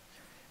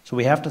 So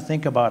we have to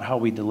think about how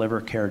we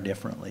deliver care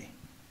differently.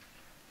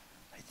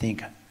 I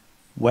think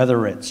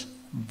whether it's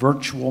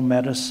virtual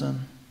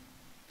medicine,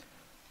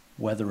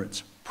 whether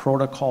it's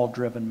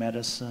protocol-driven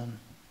medicine,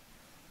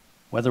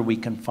 whether we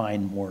can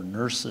find more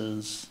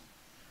nurses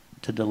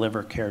to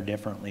deliver care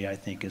differently, I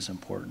think is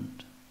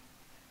important.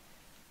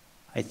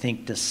 I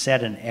think to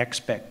set an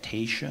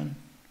expectation,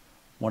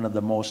 one of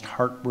the most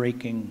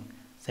heartbreaking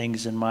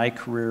things in my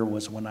career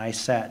was when I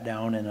sat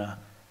down in a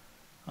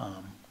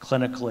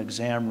clinical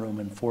exam room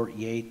in Fort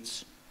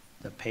Yates,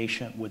 the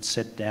patient would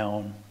sit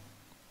down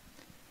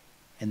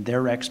and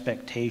their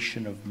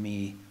expectation of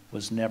me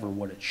was never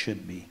what it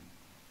should be.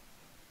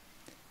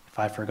 If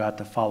I forgot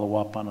to follow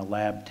up on a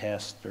lab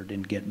test or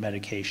didn't get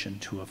medication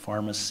to a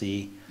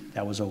pharmacy,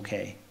 that was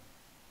okay.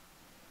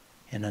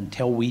 And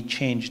until we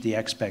change the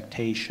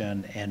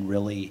expectation and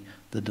really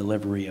the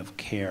delivery of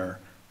care,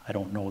 I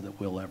don't know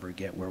that we'll ever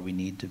get where we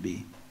need to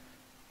be.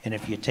 And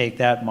if you take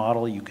that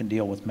model, you can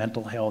deal with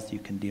mental health, you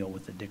can deal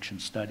with addiction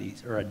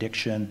studies, or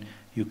addiction,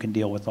 you can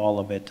deal with all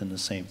of it in the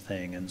same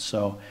thing. And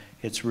so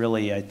it's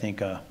really, I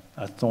think, a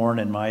thorn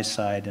in my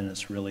side, and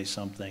it's really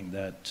something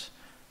that,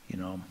 you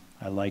know,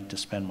 I like to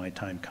spend my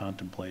time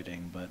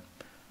contemplating, but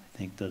I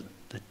think the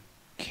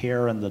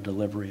care and the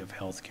delivery of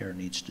health care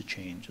needs to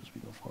change as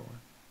we go forward.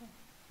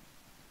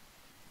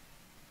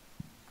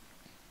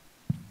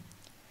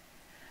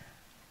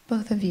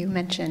 Both of you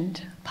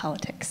mentioned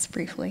politics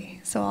briefly,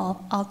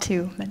 so I'll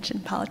too mention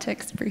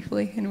politics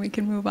briefly, and we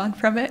can move on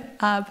from it.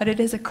 But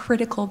it is a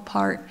critical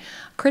part,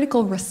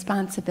 critical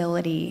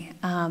responsibility,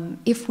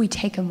 if we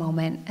take a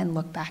moment and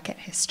look back at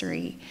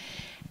history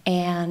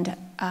and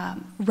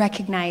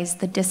recognize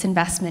the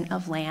disinvestment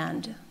of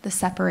land, the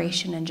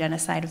separation and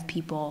genocide of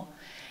people,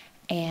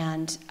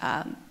 and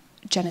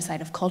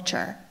genocide of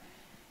culture.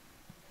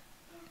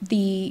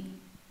 The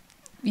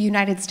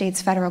United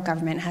States federal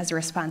government has a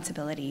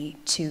responsibility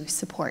to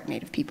support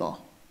Native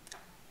people.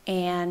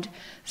 And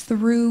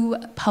through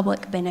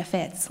public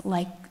benefits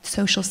like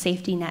social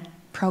safety net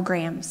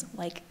programs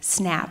like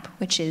SNAP,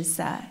 which is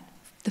the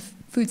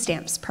food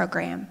stamps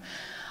program,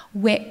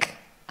 WIC,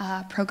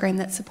 program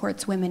that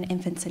supports women,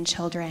 infants, and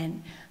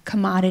children,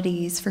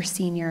 commodities for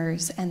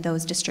seniors, and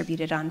those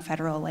distributed on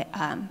federal,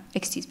 on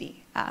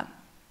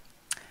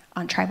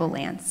tribal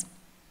lands.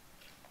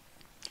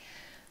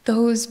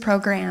 Those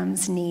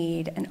programs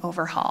need an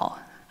overhaul.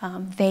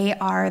 They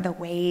are the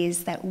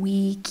ways that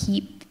we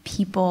keep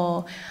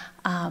people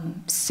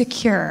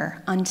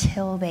secure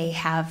until they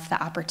have the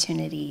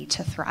opportunity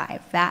to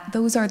thrive.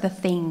 Those are the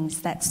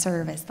things that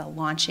serve as the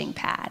launching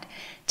pad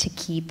to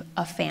keep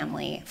a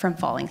family from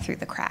falling through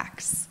the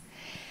cracks.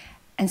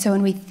 And so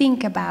when we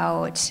think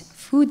about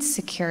food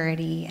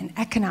security and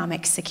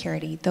economic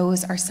security,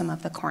 those are some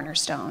of the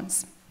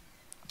cornerstones.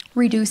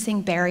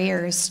 Reducing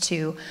barriers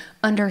to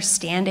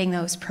understanding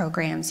those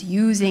programs,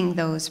 using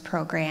those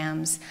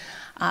programs,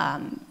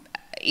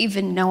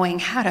 even knowing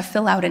how to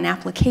fill out an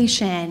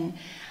application.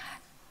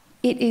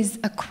 It is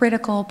a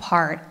critical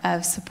part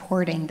of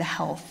supporting the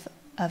health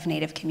of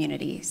Native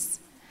communities.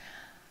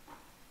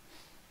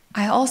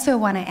 I also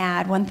want to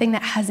add one thing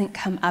that hasn't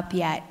come up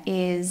yet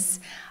is,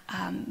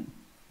 I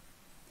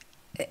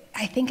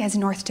think as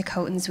North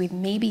Dakotans, we've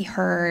maybe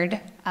heard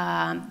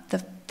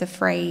the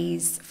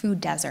phrase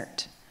food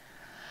desert.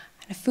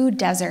 A food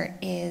desert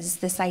is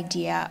this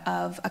idea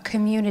of a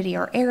community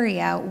or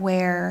area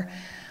where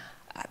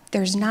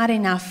there's not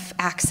enough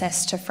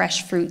access to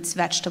fresh fruits,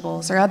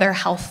 vegetables, or other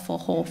healthful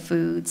whole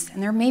foods,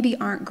 and there maybe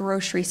aren't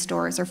grocery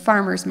stores or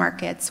farmers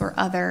markets or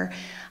other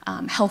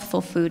healthful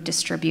food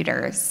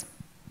distributors.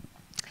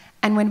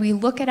 And when we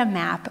look at a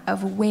map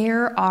of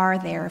where are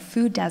there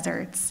food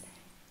deserts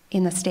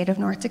in the state of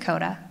North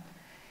Dakota,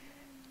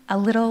 a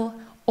little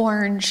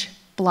orange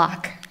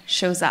block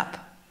shows up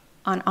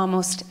on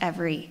almost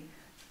every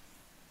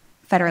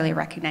federally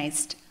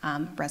recognized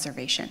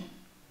reservation.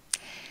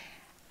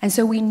 And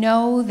so we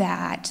know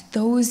that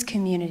those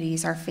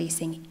communities are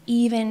facing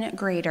even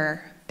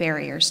greater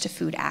barriers to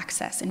food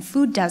access. And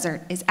food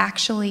desert is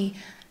actually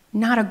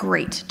not a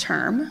great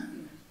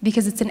term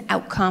because it's an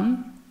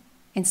outcome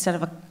instead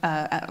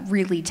of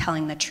really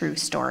telling the true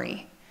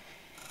story.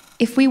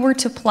 If we were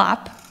to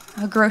plop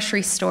a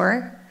grocery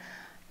store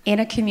in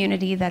a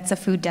community that's a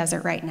food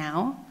desert right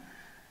now,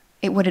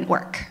 it wouldn't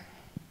work.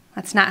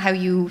 That's not how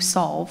you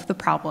solve the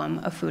problem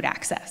of food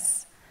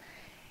access.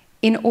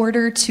 In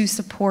order to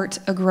support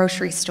a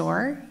grocery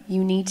store,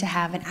 you need to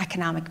have an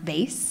economic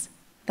base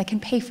that can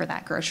pay for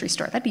that grocery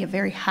store. That'd be a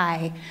very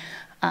high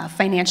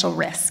financial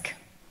risk.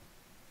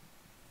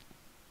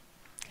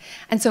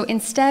 And so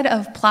instead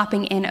of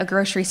plopping in a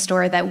grocery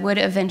store that would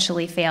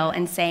eventually fail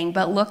and saying,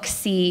 but look,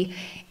 see,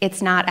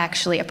 it's not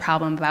actually a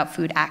problem about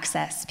food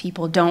access.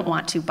 People don't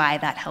want to buy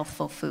that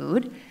healthful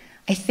food.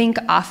 I think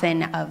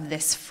often of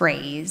this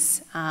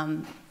phrase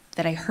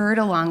that I heard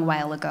a long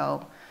while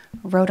ago,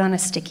 wrote on a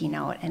sticky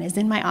note, and is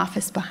in my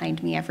office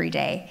behind me every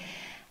day.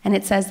 And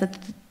it says that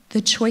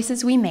the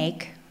choices we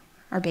make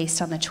are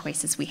based on the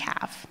choices we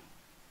have.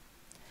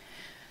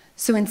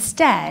 So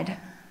instead,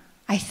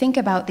 I think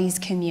about these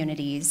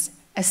communities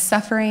as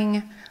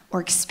suffering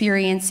or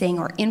experiencing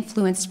or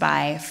influenced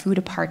by food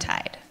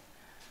apartheid.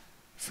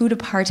 Food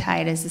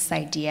apartheid is this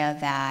idea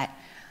that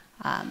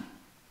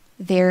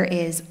there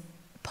is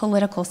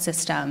political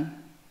system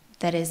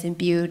that is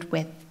imbued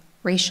with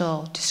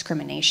racial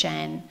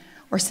discrimination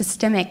or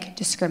systemic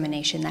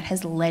discrimination that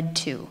has led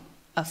to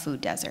a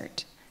food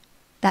desert,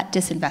 that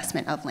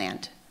disinvestment of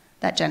land,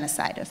 that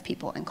genocide of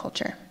people and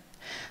culture.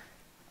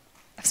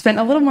 I've spent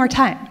a little more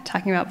time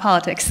talking about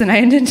politics than I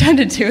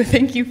intended to.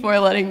 Thank you for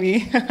letting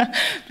me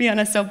be on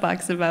a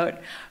soapbox about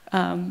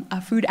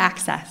food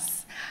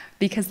access,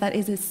 because that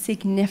is a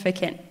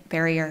significant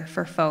barrier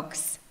for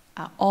folks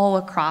all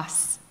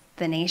across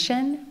the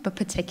nation, but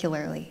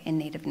particularly in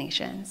Native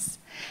nations.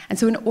 And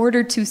so in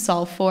order to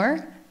solve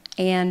for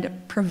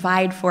and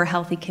provide for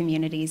healthy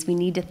communities, we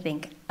need to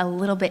think a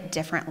little bit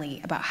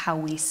differently about how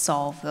we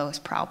solve those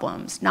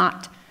problems,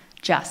 not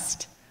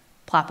just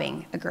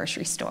plopping a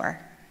grocery store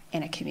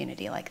in a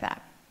community like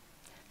that.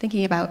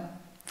 Thinking about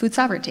food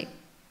sovereignty.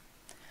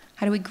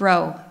 How do we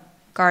grow,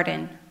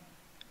 garden,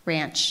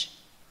 ranch?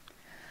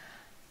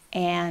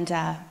 And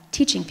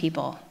teaching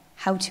people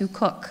how to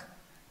cook,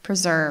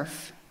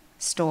 preserve,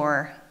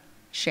 store,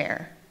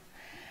 share.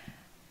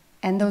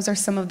 And those are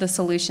some of the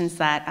solutions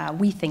that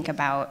we think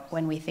about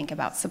when we think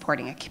about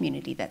supporting a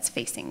community that's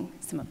facing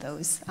some of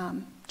those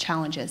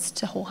challenges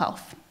to whole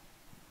health.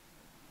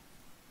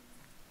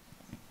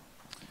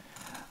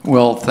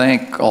 Well,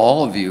 thank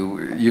all of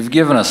you. You've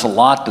given us a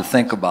lot to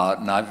think about,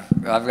 and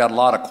I've got a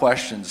lot of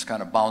questions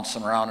kind of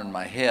bouncing around in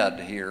my head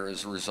here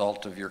as a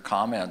result of your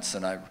comments,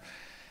 and I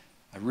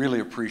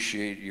really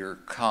appreciate your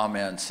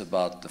comments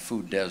about the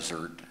food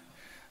desert.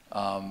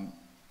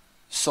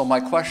 So my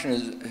question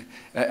is,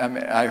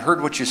 I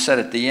heard what you said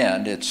at the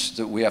end. It's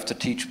that we have to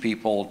teach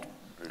people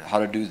how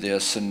to do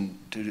this,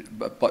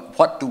 but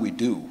what do we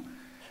do?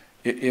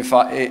 If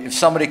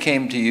somebody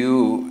came to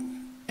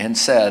you and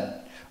said,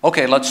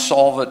 okay, let's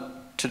solve it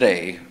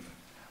today,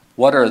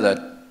 what are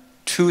the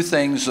 2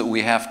 things that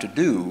we have to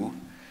do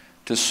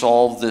to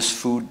solve this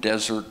food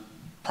desert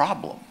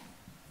problem?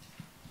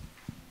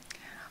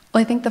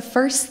 Well, I think the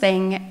first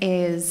thing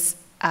is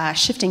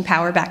shifting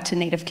power back to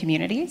Native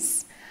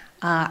communities.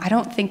 I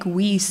don't think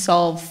we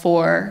solve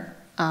for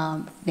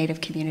Native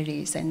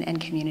communities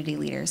and community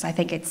leaders. I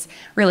think it's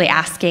really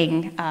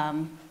asking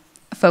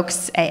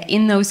folks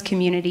in those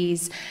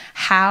communities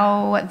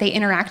how they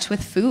interact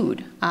with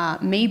food.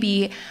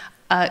 Maybe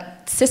a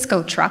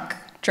Cisco truck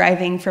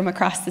driving from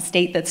across the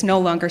state that's no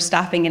longer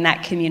stopping in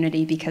that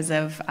community because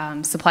of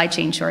supply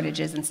chain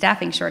shortages and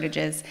staffing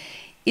shortages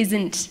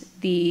isn't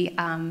the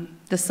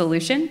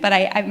solution, but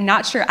I'm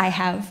not sure I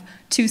have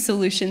 2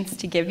 solutions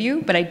to give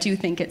you, but I do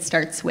think it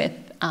starts with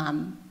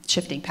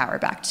shifting power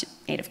back to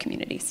Native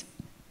communities.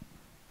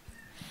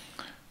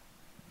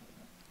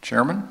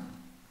 Chairman?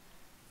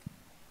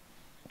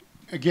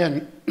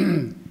 Again,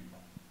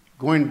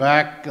 going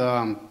back,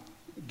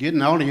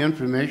 getting all the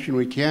information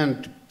we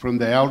can from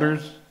the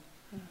elders,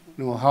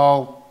 you know,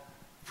 how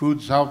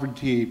food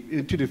sovereignty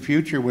into the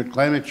future with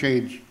climate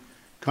change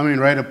coming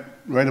right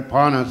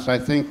upon us. I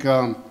think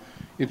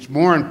it's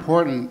more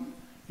important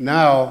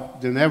now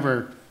than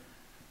ever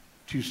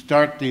to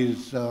start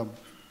these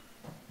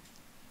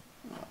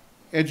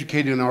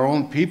educating our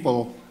own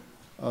people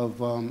of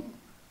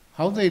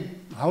how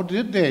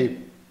did they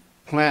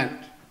plant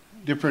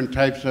different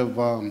types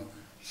of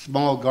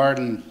small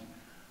gardens.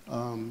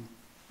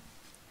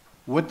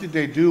 What did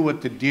they do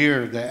with the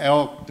deer, the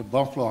elk, the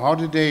buffalo? How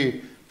did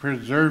they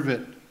preserve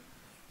it?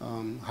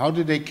 How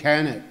did they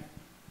can it?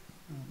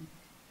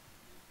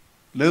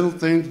 Little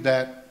things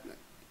that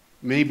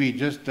maybe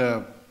just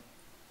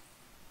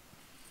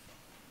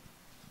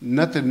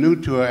nothing new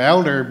to an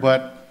elder,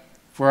 but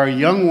for our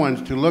young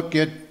ones to look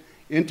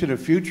into the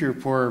future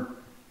for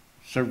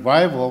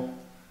survival,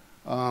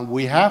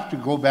 we have to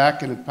go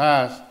back in the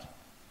past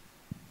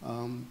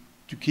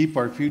to keep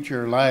our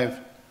future alive.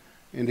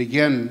 And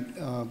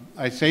again,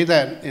 I say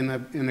that in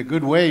a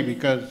good way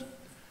because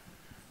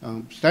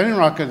Standing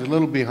Rock is a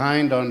little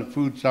behind on the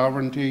food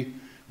sovereignty.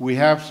 We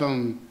have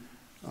some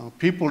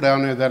people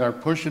down there that are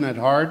pushing it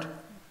hard,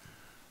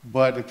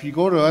 but if you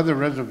go to other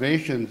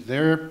reservations,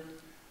 they're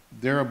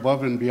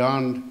above and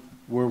beyond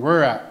where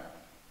we're at.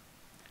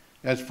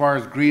 As far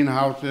as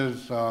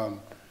greenhouses,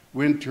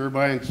 wind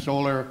turbines,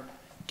 solar,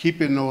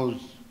 keeping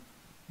those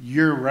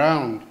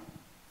year-round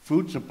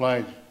food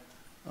supplies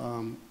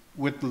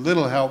with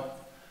little help,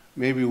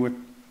 maybe with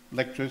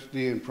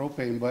electricity and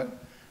propane, but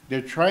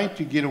they're trying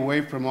to get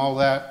away from all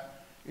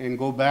that and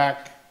go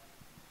back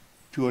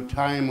to a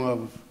time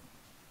of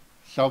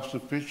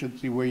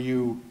self-sufficiency where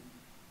you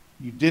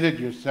did it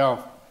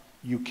yourself.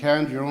 You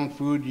canned your own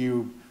food,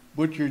 you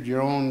butchered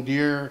your own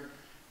deer,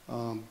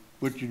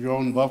 butchered your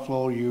own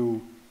buffalo,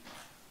 you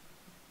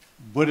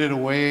put it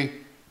away.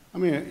 I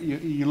mean,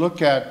 you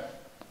look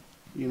at,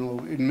 you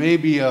know, it may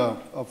be a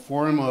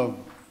form of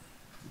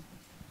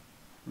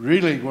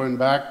really going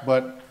back,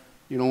 but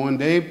you know, when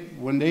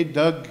they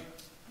dug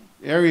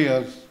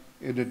areas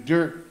in the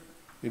dirt,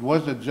 it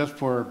wasn't just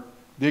for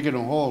digging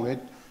a hole. It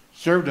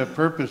served a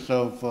purpose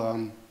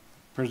of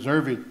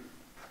preserving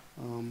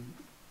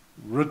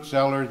root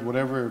cellars,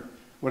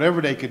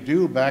 whatever they could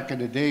do back in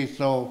the day.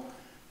 So,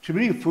 to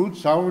me, food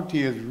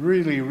sovereignty is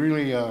really,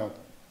 really a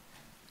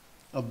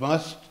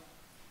must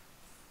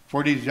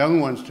for these young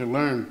ones to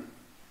learn.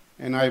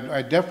 And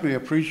I definitely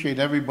appreciate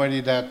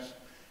everybody that's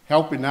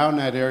helping out in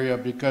that area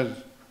because,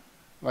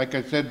 like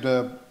I said,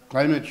 the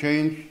climate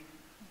change,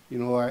 you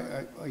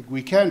know,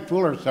 we can't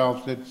fool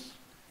ourselves.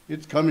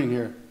 It's coming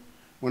here.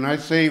 When I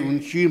say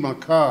Unshi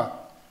Maka,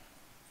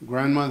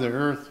 Grandmother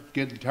Earth,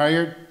 getting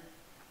tired,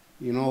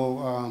 you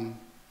know,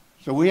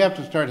 so we have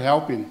to start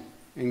helping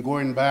and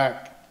going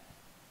back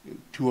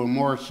to a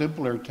more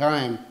simpler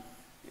time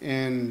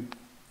and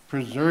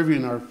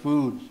preserving our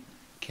foods,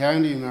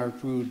 canning our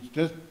foods,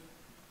 just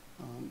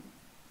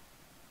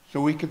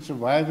so we can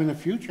survive in the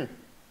future.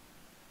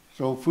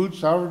 So food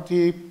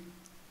sovereignty,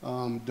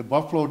 the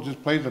buffalo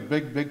just plays a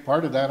big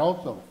part of that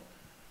also.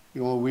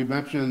 You know, we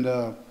mentioned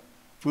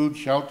food,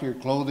 shelter,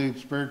 clothing,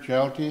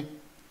 spirituality.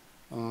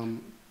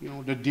 You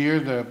know, the deer,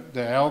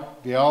 the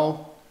elk, they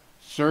all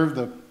serve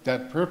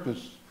that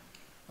purpose.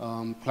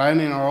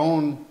 Planting our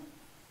own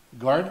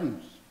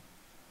gardens.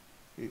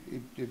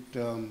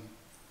 A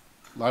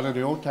lot of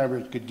the old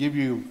timers could give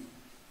you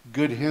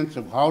good hints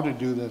of how to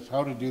do this,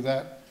 how to do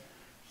that.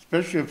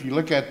 Especially if you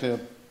look at the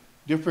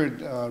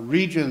different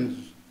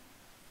regions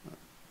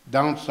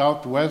down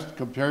southwest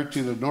compared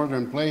to the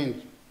northern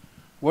plains.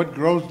 what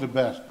grows the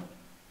best?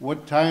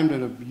 What time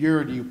of the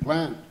year do you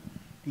plant?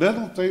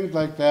 Little things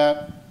like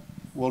that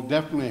will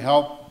definitely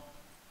help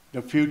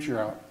the future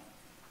out.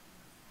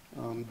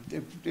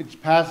 It's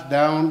passed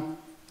down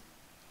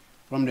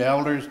from the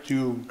elders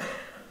to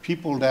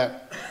people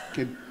that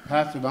can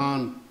pass it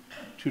on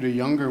to the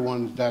younger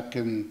ones that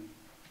can,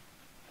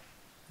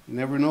 you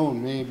never know, it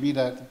may be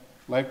that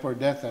life or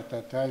death at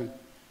that time,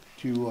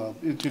 to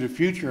into the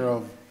future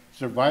of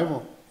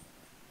survival.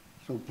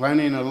 So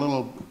planning a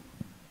little,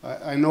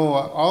 I know,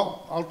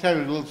 I'll tell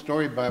you a little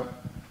story about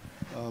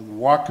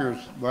walkers.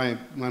 My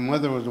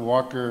mother was a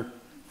walker,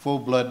 full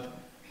blood.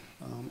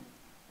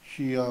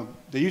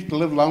 They used to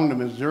live along the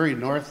Missouri,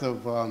 north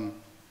of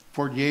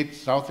 48,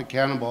 south of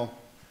Cannibal.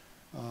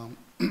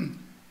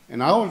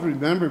 And I always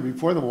remember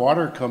before the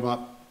water come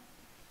up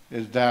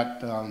is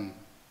that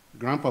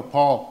Grandpa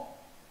Paul,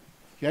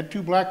 he had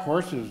 2 black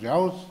horses. I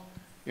was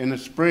in the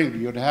spring,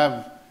 you'd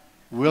have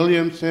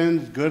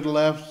Williamsons, Good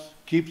Lefts,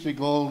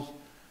 Keepsicles,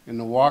 and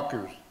the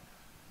Walkers.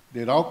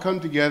 They'd all come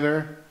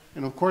together,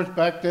 and of course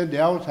back then they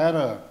always had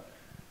a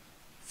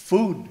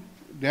food.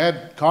 They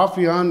had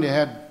coffee on, they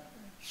had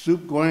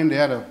soup going, they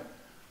had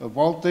of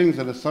all things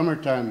in the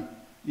summertime,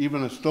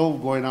 even a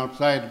stove going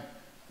outside,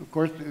 of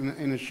course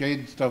in the shade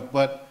and stuff,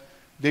 but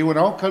they would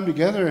all come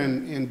together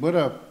and put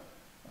a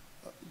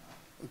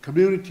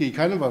community,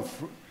 kind of a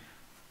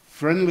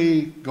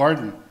friendly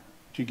garden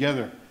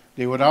together.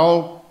 They would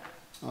all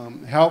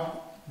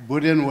help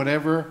put in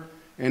whatever,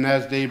 and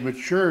as they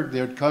matured,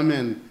 they would come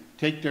and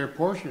take their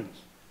portions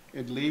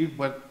and leave,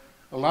 but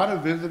a lot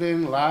of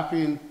visiting,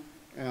 laughing,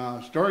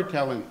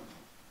 storytelling.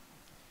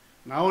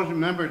 And I always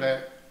remember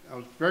that, I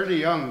was fairly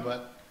young,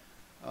 but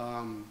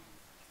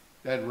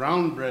that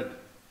round bread,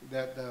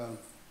 that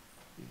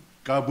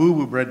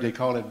gabubu bread they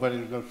call it, but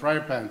it was a fry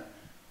pan.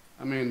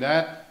 I mean,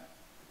 that,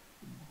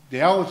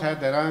 they always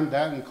had that on,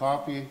 that and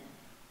coffee,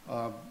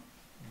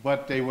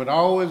 but they would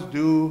always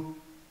do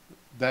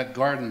that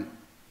garden.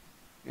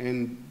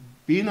 And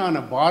being on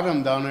the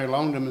bottom down there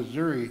along the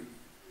Missouri,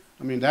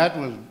 I mean, that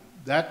was,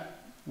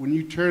 when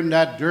you turned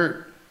that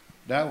dirt,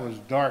 that was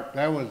dark,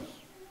 that was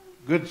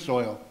good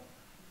soil.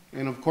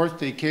 And of course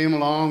they came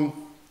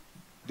along,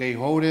 they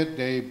hoed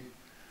it,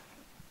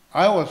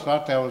 I always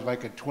thought that was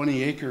like a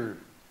 20-acre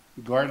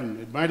garden.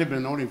 It might have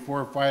been only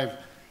 4 or 5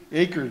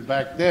 acres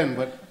back then,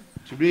 but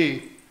to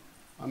me,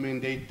 I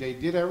mean, they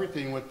did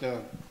everything with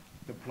the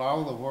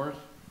plow, the horse.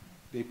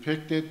 They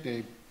picked it,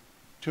 they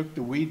took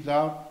the weeds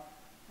out.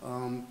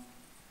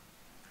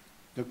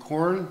 The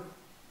corn,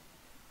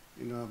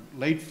 in the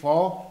late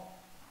fall,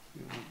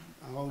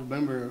 I always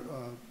remember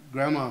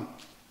Grandma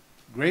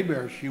Gray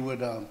Bear, she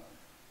would,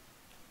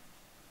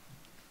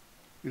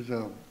 use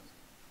a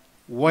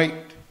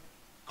white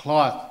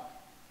cloth.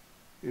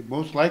 It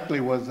most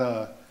likely was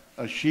a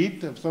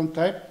sheet of some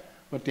type,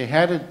 but they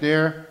had it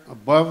there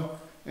above,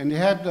 and they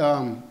had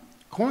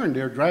corn,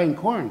 they were drying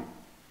corn.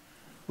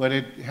 But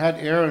it had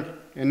air,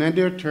 and then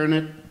they would turn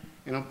it,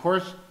 and of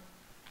course,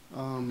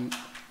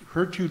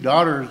 her 2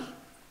 daughters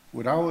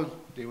would always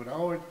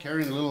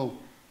carry little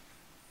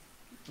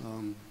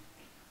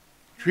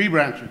tree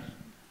branches.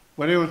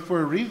 But it was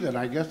for a reason,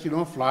 I guess, you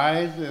know,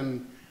 flies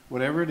and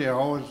whatever, they're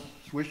always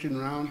swishing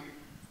around.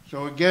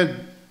 So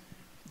again,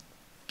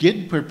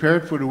 getting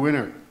prepared for the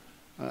winter.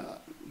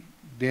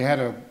 They had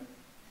a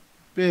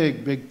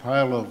big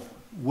pile of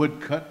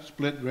wood cut,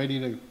 split, ready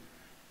to,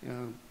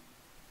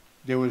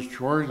 there was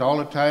chores all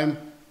the time.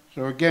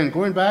 So again,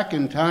 going back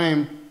in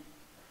time,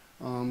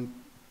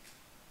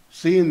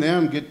 seeing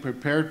them get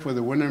prepared for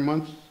the winter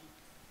months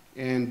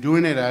and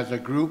doing it as a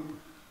group.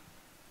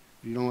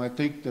 You know, I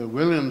think the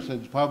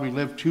Williamsons probably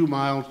lived 2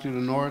 miles to the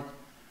north.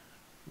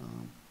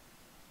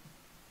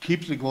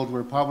 Keepsicles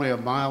were probably a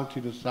mile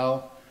to the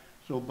south.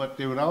 So, but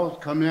they would always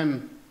come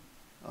in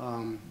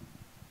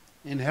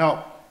and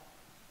help.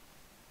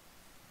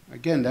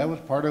 Again, that was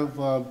part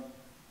of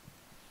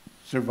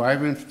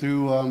surviving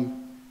through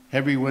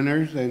heavy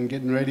winters and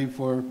getting ready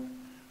for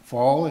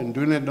fall, and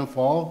doing it in the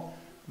fall,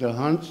 the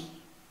hunts.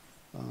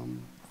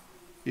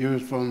 It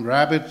was from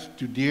rabbits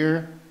to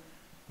deer.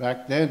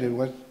 Back then, it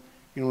was,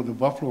 you know, the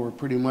buffalo were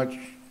pretty much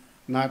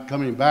not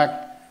coming back.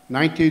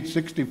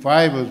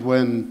 1965 was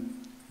when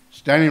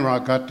Standing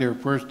Rock got their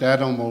first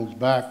animals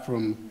back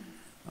from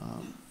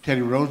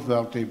Teddy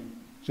Roosevelt. They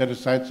set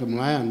aside some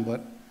land,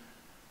 but,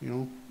 you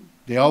know,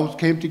 they always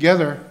came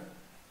together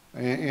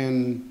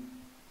and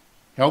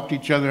helped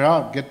each other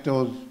out, get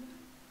those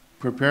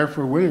prepared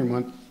for winter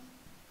months.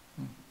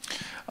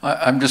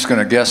 I'm just going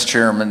to guess,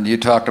 Chairman, you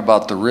talked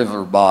about the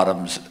river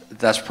bottoms.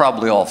 That's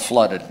probably all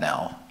flooded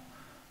now.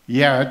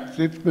 Yeah,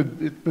 it's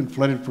been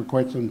flooded for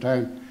quite some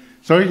time.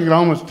 So you can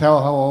almost tell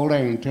how old I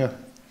am too.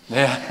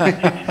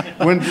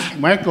 Yeah. When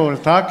Michael was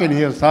talking,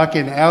 he was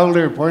talking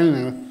elder,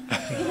 pointing.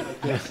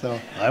 Yeah, so.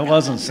 I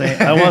wasn't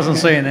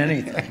saying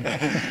anything.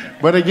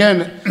 But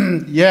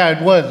again, yeah,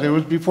 it was. It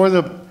was before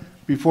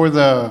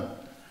the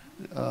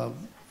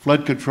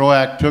Flood Control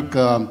Act took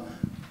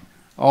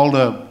all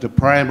the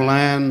prime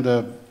land,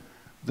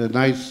 the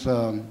nice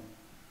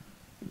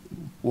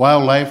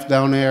wildlife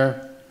down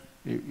there.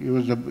 it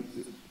was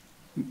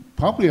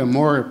probably a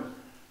more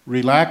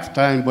relaxed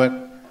time,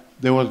 but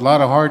there was a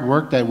lot of hard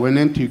work that went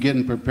into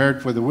getting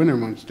prepared for the winter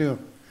months too.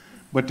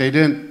 But they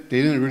didn't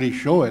really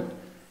show it.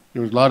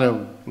 There was a lot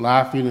of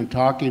laughing and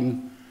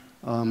talking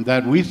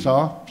that we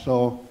saw.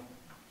 So,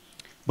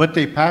 but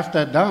they passed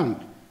that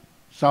down,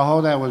 saw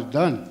how that was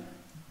done,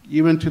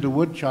 even to the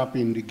wood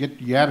chopping.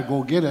 You had to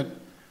go get it.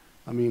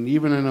 I mean,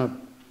 even in a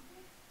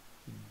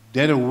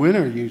dead of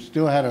winter, you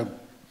still had to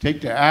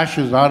take the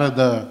ashes out of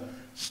the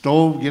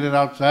stove, get it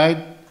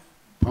outside,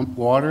 pump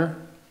water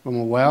from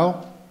a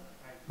well.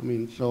 I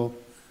mean, so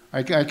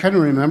I kind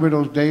of remember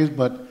those days,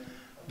 but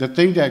the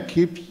thing that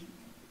keeps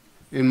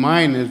in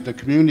mind is the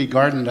community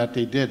garden that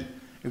they did.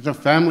 It's a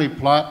family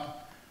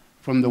plot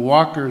from the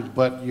Walkers,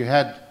 but you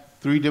had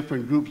 3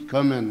 different groups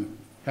come and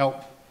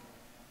help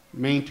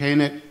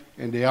maintain it,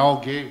 and they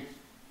all gave.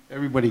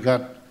 Everybody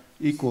got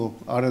equal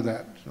out of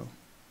that. So,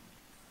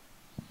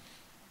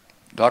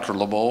 Dr.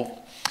 LeBeau,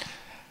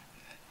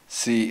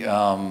 see,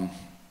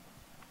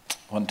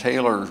 when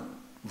Taylor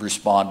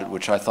responded,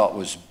 which I thought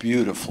was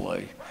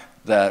beautifully,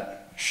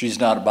 that she's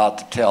not about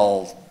to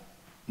tell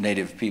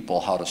Native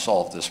people how to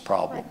solve this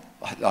problem.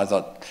 I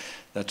thought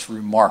that's a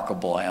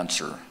remarkable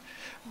answer.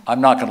 I'm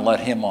not going to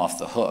let him off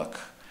the hook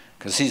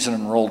because he's an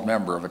enrolled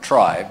member of a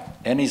tribe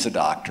and he's a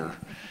doctor.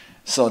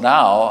 So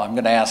now I'm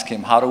going to ask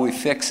him, how do we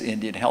fix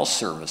Indian Health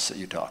Service that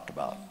you talked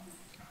about?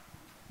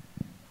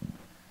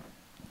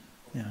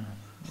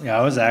 Yeah,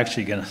 I was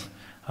actually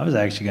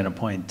gonna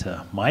point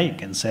to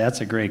Mike and say that's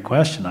a great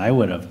question. I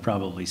would have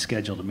probably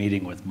scheduled a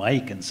meeting with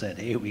Mike and said,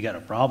 hey, we got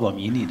a problem,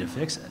 you need to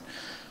fix it.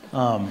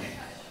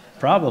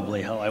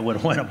 Probably how I would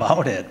have went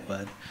about it,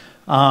 but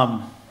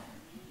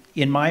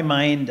in my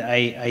mind,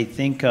 I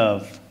think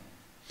of,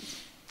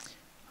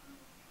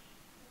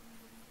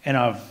 and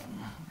I've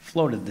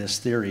floated this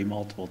theory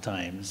multiple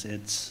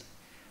times,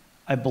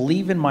 I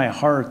believe in my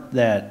heart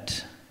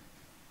that,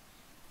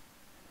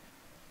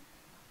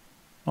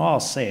 well, I'll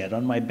say it,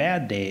 on my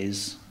bad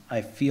days,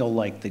 I feel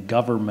like the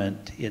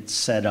government, it's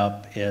set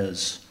up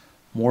as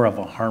more of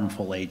a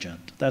harmful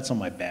agent. That's on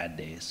my bad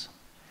days,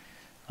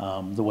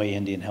 the way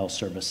Indian Health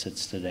Service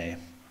sits today.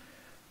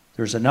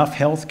 There's enough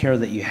health care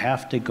that you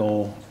have to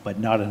go, but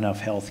not enough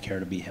health care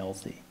to be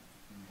healthy.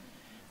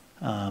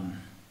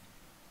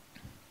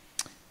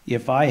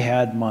 If I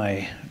had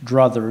my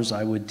druthers,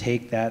 I would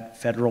take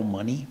that federal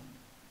money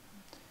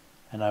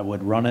and I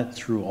would run it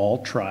through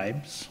all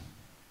tribes.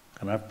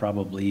 And I've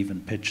probably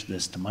even pitched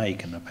this to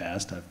Mike in the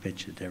past. I've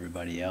pitched it to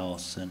everybody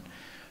else. And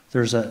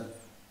there's a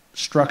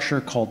structure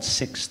called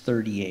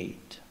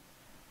 638.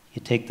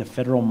 You take the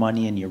federal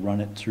money and you run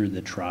it through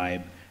the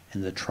tribe,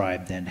 and the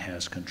tribe then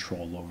has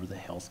control over the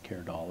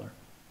healthcare dollar.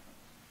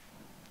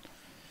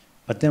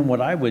 But then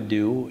what I would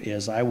do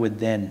is I would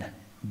then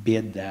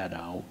bid that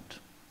out.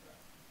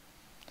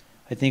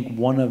 I think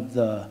one of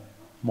the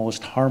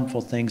most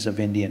harmful things of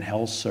Indian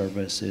Health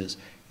Service is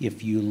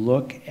if you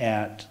look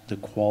at the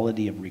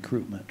quality of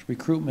recruitment.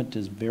 Recruitment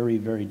is very,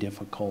 very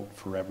difficult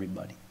for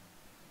everybody.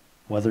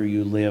 Whether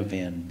you live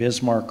in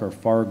Bismarck or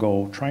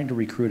Fargo, trying to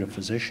recruit a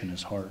physician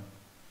is hard.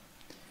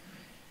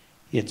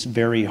 It's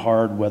very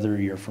hard whether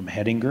you're from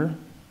Hettinger,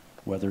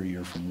 whether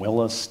you're from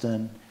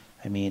Williston.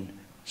 I mean,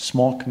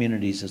 small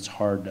communities, it's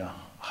hard to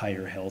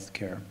hire health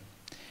care.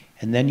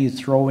 And then you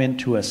throw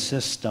into a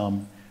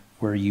system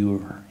where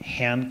you're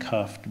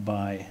handcuffed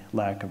by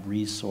lack of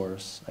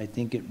resource. I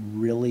think it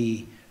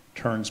really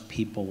turns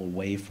people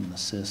away from the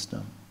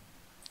system.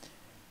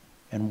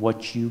 And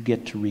what you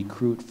get to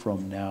recruit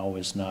from now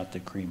is not the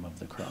cream of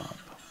the crop.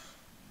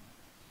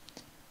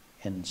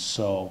 And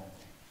so,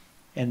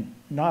 and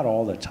not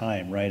all the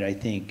time, right? I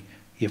think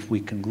if we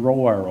can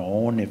grow our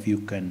own, if you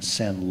can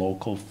send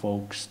local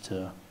folks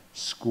to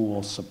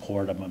school,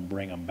 support them and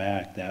bring them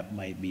back, that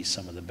might be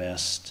some of the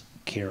best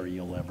care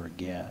you'll ever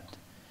get.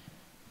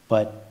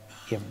 But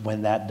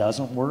when that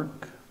doesn't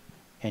work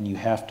and you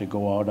have to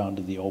go out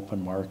onto the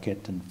open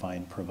market and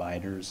find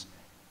providers,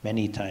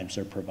 many times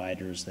they're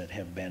providers that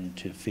have been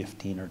to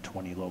 15 or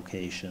 20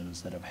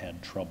 locations that have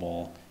had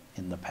trouble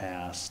in the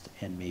past,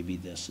 and maybe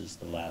this is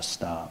the last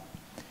stop.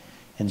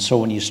 And so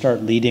when you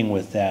start leading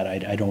with that,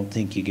 I don't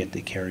think you get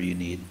the care you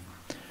need.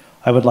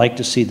 I would like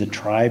to see the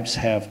tribes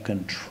have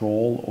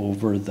control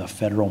over the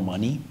federal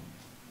money,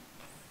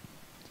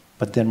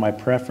 but then my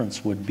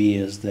preference would be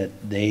is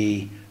that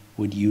they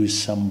would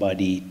use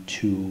somebody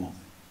to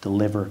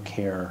deliver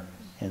care,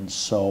 and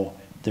so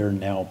they're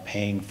now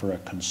paying for a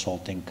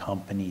consulting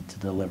company to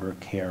deliver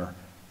care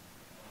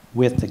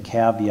with the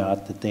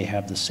caveat that they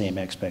have the same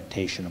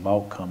expectation of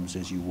outcomes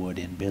as you would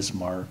in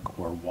Bismarck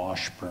or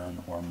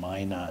Washburn or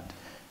Minot,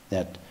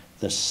 that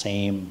the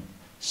same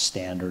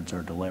standards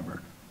are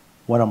delivered.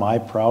 One of my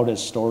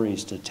proudest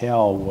stories to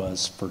tell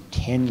was for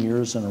 10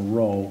 years in a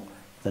row,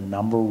 the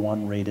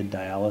 #1 rated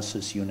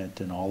dialysis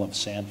unit in all of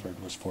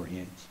Sanford was Fort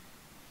Yates.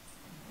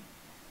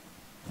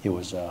 It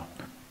was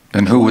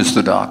And who was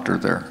the doctor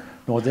there?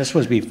 no, this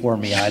was before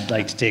me. I'd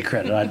like to take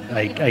credit.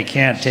 I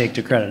can't take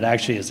the credit.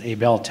 Actually, it's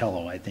Abel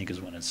Tello, I think,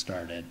 is when it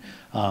started.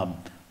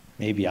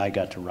 Maybe I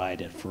got to ride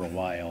it for a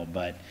while,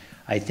 but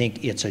I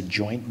think it's a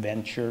joint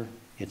venture.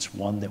 It's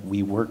one that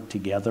we work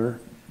together.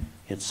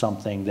 It's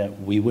something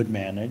that we would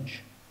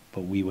manage,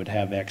 but we would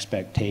have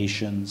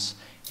expectations,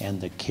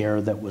 and the care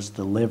that was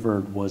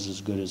delivered was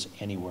as good as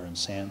anywhere in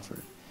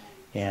Sanford.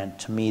 And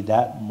to me,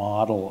 that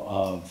model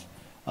of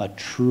a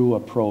true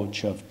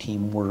approach of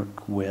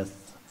teamwork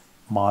with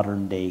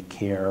modern day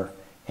care,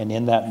 and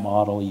in that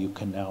model you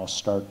can now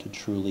start to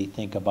truly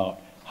think about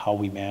how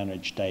we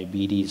manage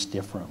diabetes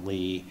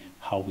differently,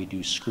 how we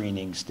do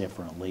screenings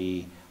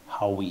differently,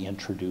 how we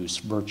introduce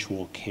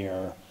virtual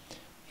care.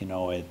 You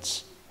know,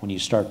 it's when you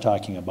start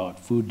talking about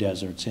food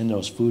deserts, in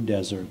those food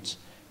deserts,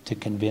 to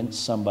convince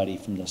somebody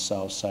from the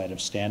south side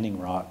of Standing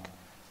Rock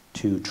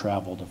to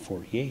travel to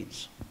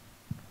 48s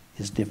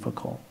is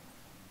difficult.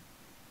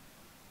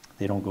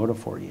 They don't go to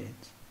 48s.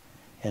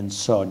 And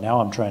so now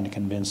I'm trying to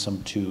convince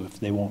them to, if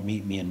they won't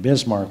meet me in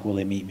Bismarck, will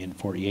they meet me in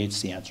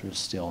 48s? The answer is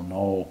still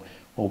no.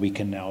 Well, we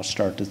can now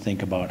start to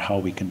think about how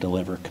we can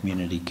deliver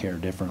community care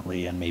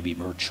differently and maybe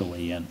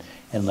virtually, and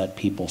let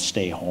people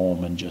stay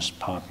home and just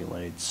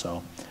populate.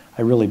 So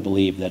I really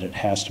believe that it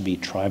has to be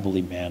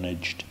tribally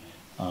managed.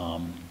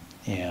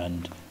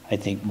 And I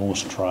think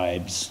most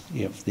tribes,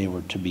 if they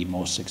were to be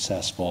most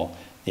successful,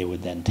 they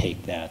would then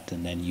take that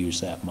and then use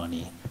that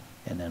money.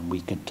 And then we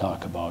could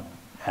talk about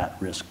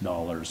at-risk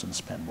dollars and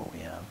spend what we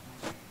have.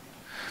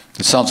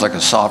 It sounds like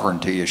a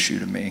sovereignty issue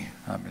to me.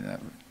 I mean,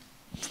 that,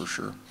 for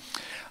sure.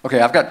 Okay,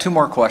 I've got 2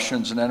 more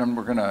questions, and then I'm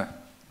gonna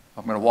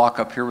walk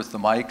up here with the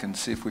mic and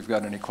see if we've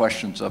got any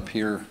questions up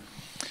here.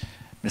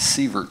 Ms.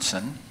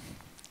 Sievertson,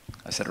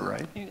 I said it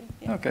right? You did,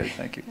 yeah. Okay,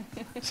 thank you.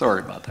 Sorry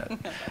about that.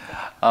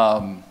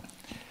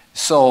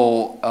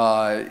 So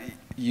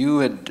you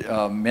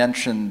had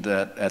mentioned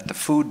that at the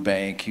food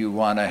bank you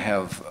want to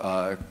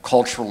have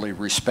culturally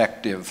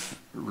respected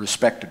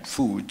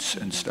foods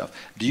and stuff.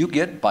 Do you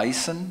get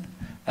bison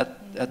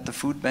at the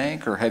food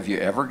bank, or have you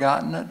ever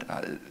gotten it?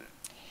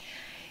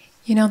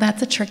 You know,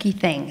 that's a tricky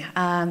thing.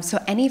 So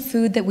any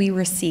food that we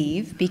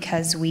receive,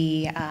 because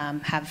we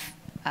have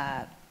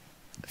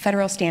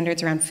federal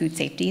standards around food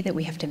safety that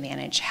we have to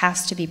manage,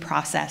 has to be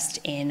processed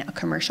in a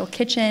commercial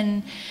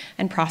kitchen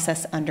and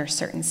processed under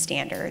certain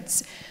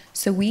standards.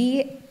 So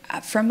we,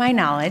 from my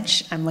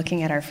knowledge, I'm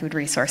looking at our food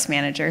resource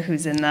manager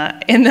who's in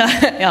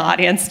the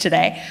audience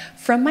today.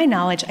 From my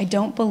knowledge, I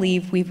don't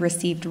believe we've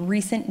received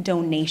recent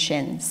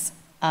donations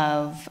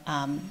of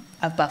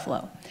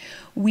buffalo.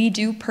 We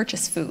do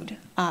purchase food.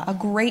 A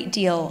great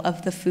deal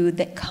of the food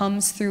that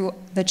comes through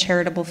the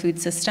charitable food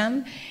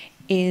system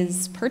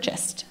is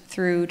purchased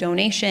through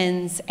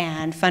donations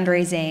and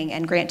fundraising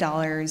and grant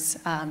dollars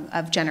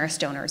of generous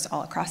donors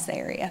all across the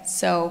area.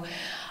 So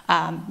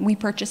we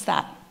purchase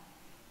that.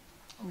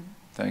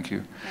 Thank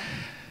you.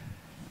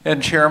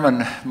 And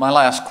Chairman, my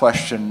last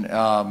question,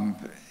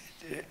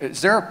 is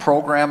there a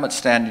program at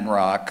Standing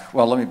Rock?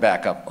 Well, let me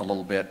back up a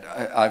little bit.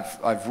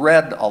 I've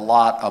read a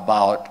lot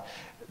about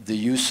the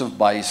use of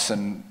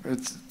bison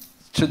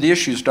to the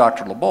issues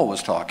Dr. LeBeau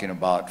was talking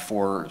about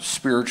for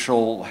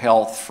spiritual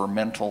health, for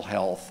mental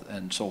health,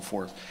 and so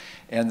forth,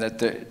 and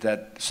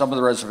that some of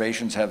the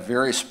reservations have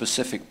very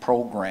specific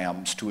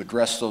programs to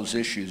address those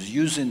issues,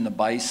 using the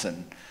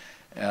bison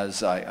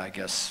as, I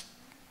guess,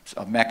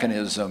 a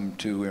mechanism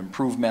to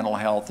improve mental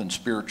health and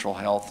spiritual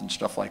health and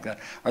stuff like that.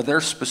 Are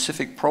there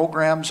specific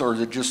programs, or is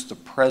it just the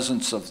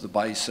presence of the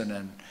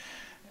bison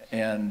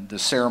and the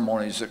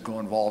ceremonies that go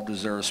involved?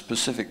 Is there a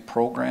specific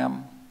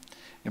program?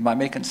 Am I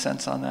making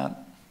sense on that?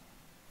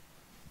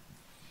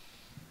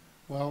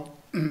 Well,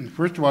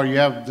 first of all, you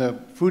have the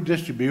food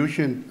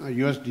distribution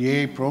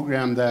USDA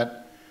program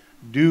that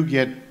do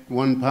get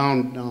 1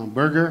 pound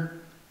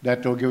burger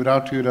that they'll give it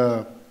out to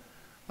the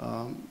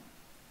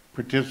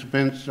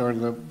participants or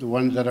the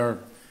ones that are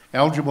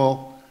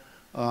eligible.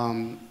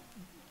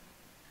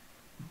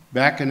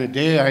 Back in the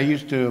day, I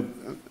used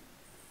to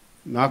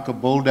knock a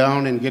bull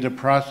down and get it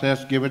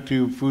processed, give it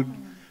to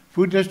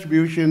food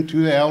distribution,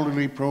 to the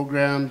elderly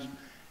programs,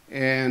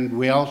 and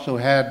we also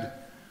had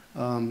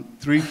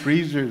 3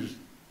 freezers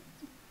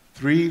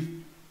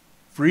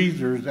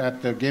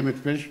at the Game and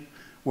Fish,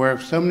 where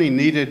if somebody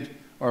needed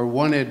or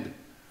wanted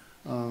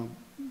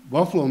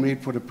buffalo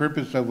meat for the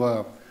purpose of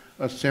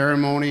a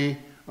ceremony,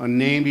 a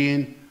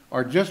naming,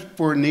 or just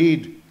for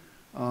need,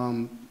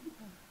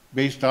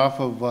 based off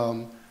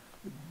of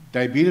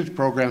diabetes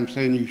program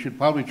saying you should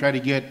probably try to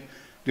get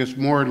this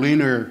more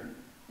leaner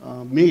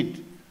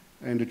meat,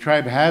 and the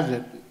tribe has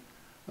it.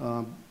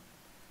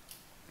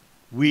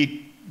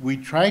 We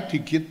tried to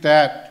get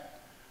that,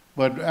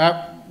 but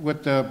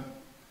with the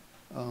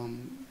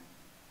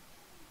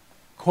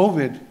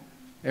COVID,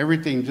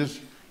 everything just,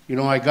 you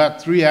know, I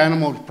got 3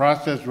 animals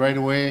processed right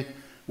away.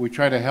 We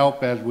tried to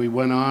help as we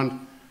went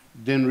on.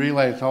 Didn't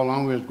realize how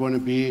long it was going to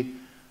be.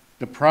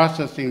 The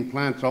processing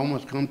plants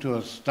almost come to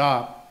a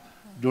stop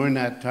during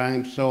that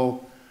time.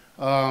 So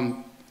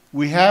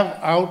we have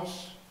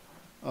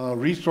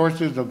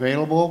resources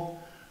available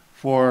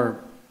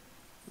for,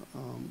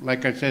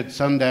 like I said,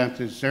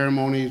 sundances,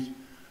 ceremonies,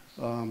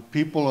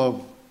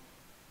 people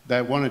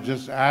that want to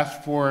just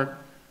ask for it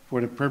for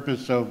the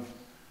purpose of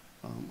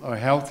a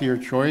healthier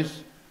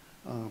choice.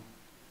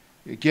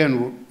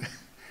 Again,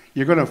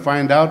 you're going to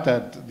find out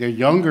that the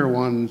younger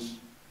ones,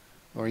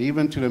 or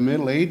even to the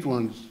middle-aged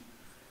ones,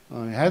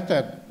 has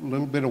that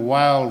little bit of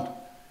wild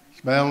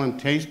smell and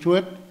taste to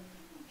it.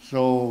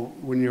 So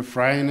when you're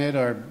frying it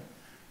or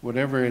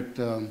whatever, it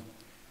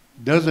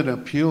doesn't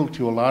appeal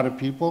to a lot of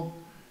people,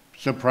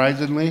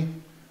 surprisingly.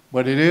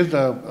 But it is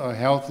a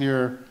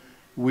healthier.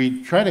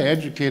 We try to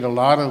educate a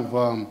lot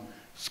of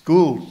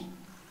schools.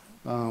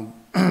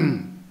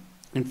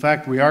 In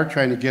fact, we are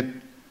trying to get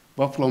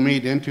buffalo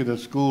meat into the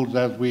schools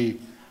as we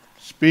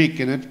speak,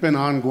 and it's been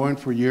ongoing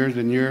for years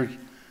and years,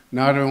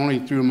 not only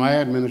through my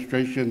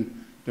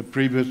administration, the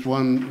previous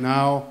one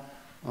now,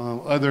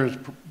 others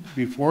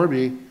before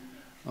me,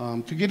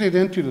 to get it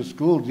into the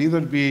schools,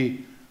 either to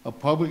be a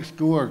public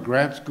school or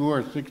grant school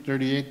or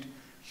 638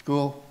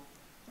 school.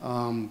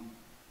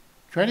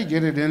 Try to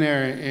get it in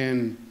there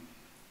and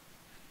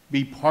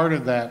be part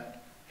of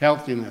that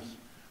healthiness.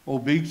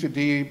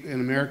 Obesity in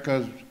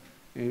America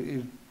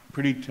is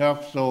pretty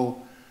tough, so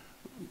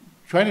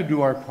try to do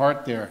our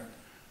part there.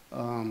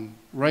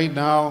 Right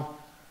now,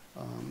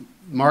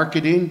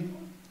 marketing,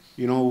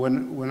 you know,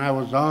 when I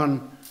was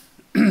on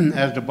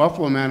as the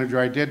Buffalo manager,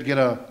 I did get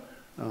a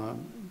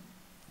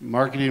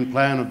marketing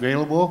plan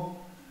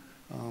available.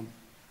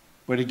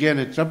 But again,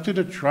 it's up to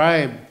the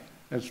tribe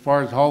as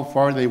far as how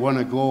far they want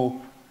to go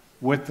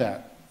with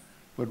that.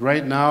 But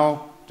right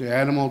now, the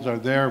animals are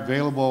there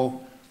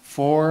available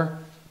for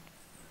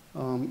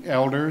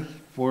elders,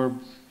 for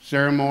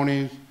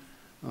ceremonies.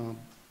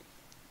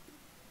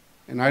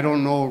 And I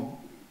don't know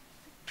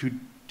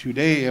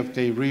today if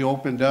they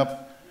reopened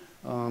up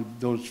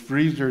those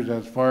freezers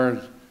as far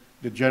as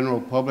the general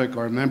public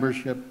or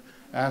membership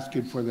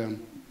asking for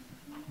them.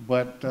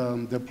 But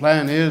the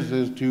plan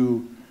is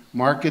to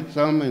market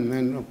some, and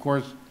then of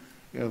course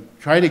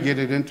try to get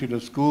it into the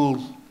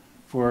schools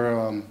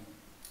for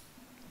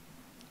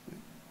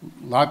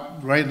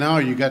right now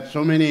you got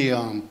so many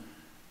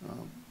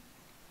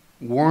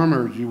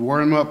warmers. You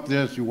warm up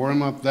this, you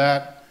warm up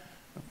that,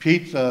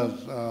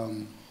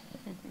 pizzas,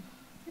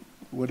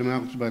 what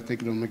else am I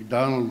thinking of,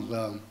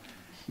 McDonald's,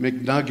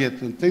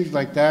 McNuggets and things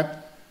like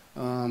that.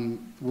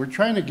 We're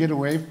trying to get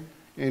away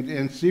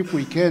and see if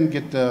we can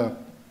get the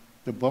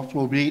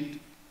buffalo meat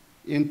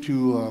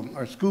into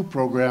our school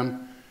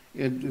program.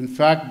 In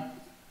fact,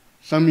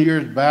 some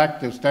years back,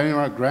 the Standing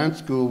Rock Grant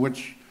School,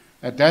 which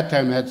at that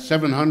time had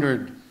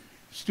 700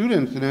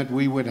 students in it,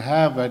 we would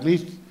have at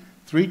least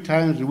 3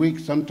 times a week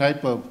some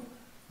type of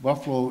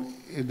buffalo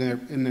in their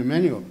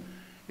menu.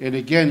 And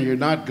again, you're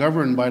not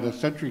governed by the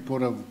Century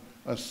Code of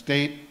a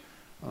state.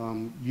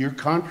 You're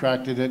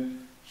contracted it,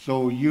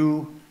 so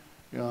you,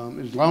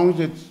 as long as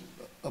it's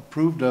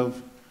approved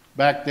of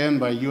back then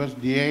by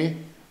USDA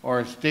or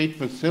a state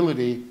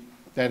facility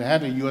that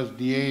had a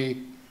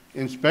USDA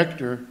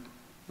inspector,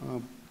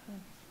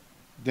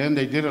 then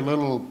they did a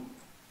little,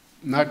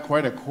 not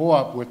quite a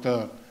co-op with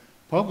the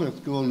public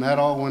school, and that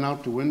all went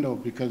out the window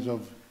because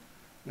of,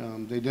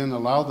 they didn't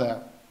allow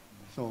that.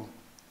 So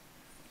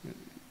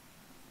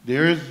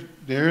there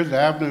is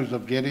avenues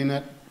of getting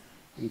it.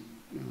 And,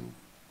 you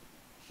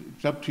know,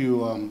 it's up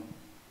to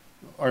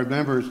our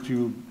members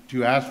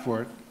to ask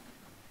for it.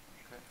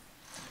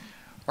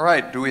 All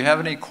right, do we have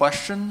any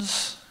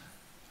questions?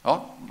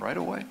 Oh, right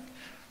away.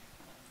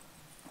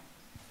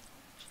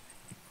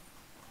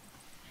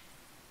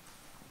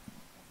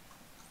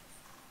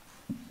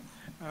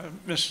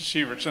 Mr.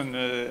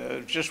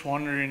 Severson, just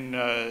wondering,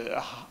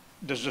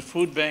 does the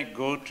food bank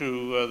go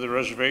to the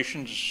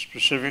reservations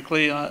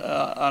specifically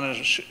on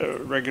a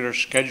regular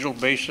scheduled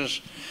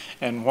basis?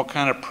 And what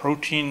kind of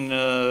protein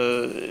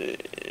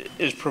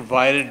is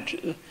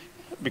provided?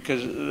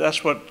 Because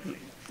that's what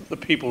the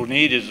people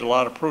need, is a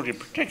lot of protein,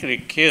 particularly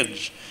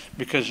kids,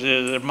 because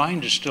their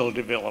mind is still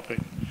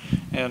developing.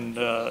 And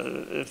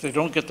if they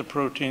don't get the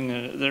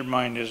protein, their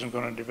mind isn't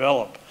going to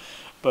develop.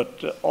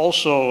 But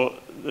also,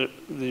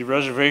 the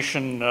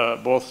reservation,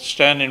 both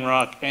Standing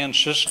Rock and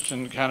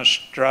Sisseton, kind of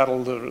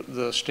straddle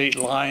the state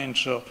line.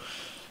 So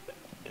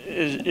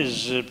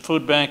is the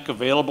food bank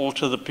available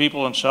to the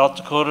people in South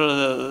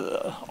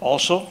Dakota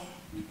also?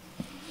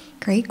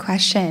 Great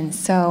question.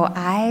 So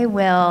I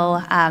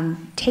will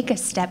take a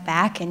step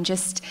back and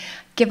just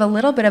give a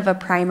little bit of a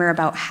primer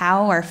about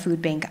how our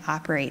food bank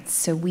operates.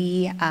 So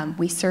we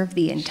serve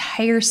the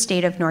entire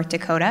state of North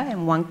Dakota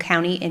and one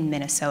county in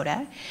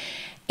Minnesota.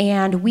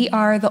 And we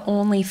are the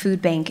only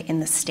food bank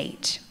in the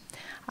state.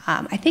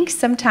 I think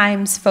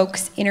sometimes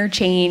folks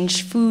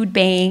interchange food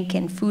bank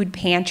and food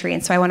pantry,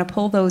 and so I want to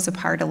pull those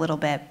apart a little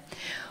bit.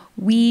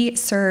 We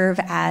serve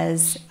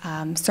as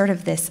sort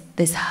of this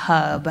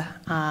hub,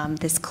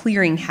 this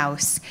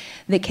clearinghouse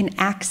that can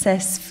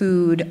access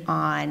food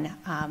on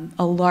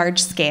a large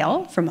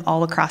scale from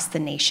all across the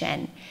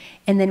nation.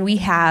 And then we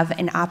have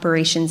an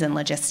operations and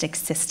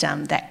logistics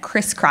system that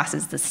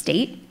crisscrosses the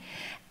state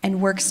and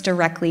works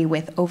directly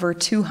with over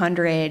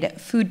 200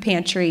 food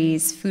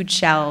pantries, food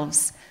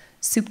shelves,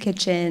 soup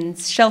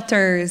kitchens,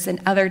 shelters,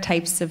 and other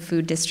types of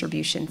food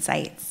distribution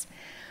sites.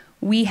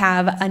 We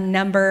have a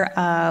number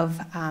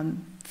of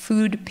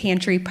food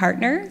pantry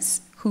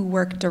partners who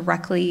work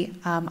directly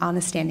on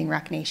the Standing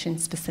Rock Nation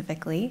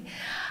specifically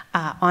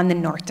on the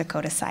North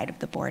Dakota side of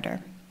the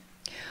border.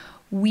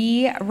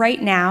 We,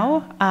 right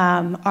now,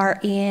 are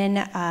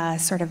in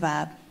sort of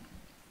a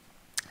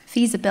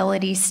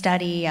feasibility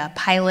study, a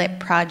pilot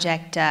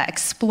project,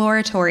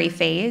 exploratory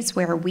phase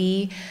where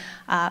we,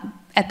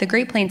 at the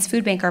Great Plains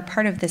Food Bank, are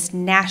part of this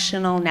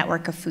national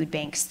network of food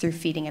banks through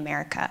Feeding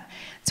America.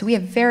 So we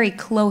have very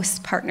close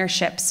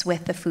partnerships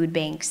with the food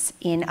banks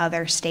in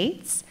other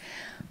states,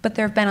 but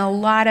there have been a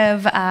lot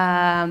of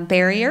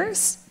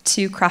barriers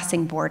to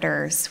crossing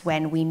borders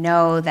when we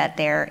know that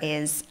there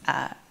is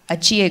a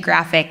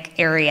geographic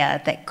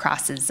area that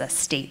crosses a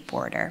state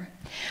border.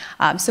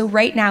 So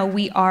right now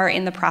we are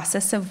in the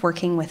process of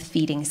working with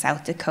Feeding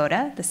South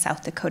Dakota, the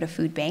South Dakota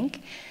Food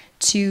Bank,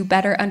 to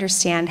better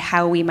understand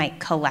how we might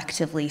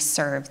collectively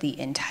serve the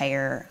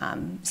entire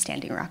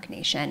Standing Rock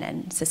Nation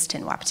and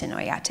Sisseton, Wahpeton,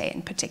 Oyate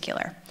in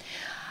particular.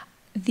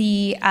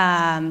 The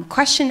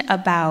question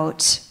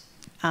about,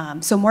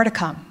 so more to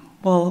come.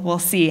 We'll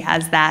see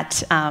as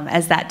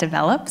that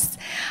develops.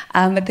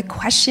 But the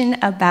question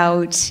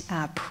about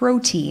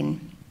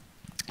protein.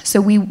 So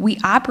we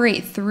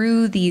operate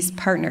through these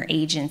partner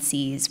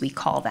agencies, we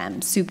call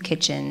them, soup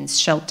kitchens,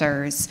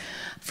 shelters,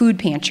 food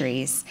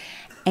pantries,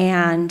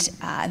 and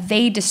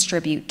they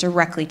distribute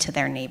directly to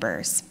their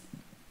neighbors.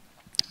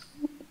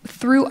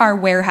 Through our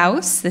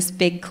warehouse, this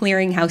big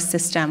clearinghouse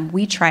system,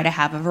 we try to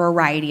have a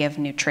variety of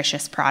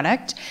nutritious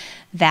product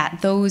that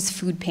those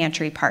food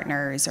pantry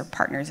partners or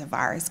partners of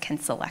ours can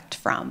select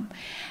from.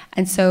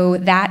 And so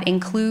that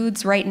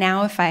includes right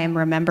now, if I am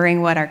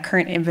remembering what our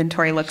current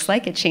inventory looks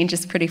like, it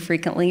changes pretty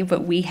frequently,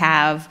 but we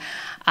have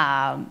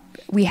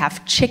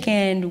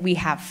chicken, we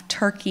have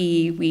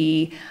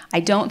turkey, I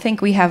don't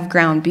think we have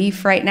ground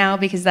beef right now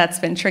because that's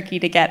been tricky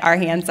to get our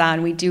hands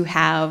on. We do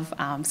have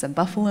some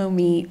buffalo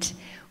meat.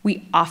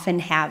 We often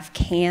have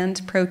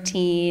canned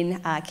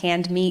protein,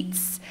 canned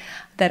meats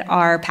that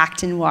are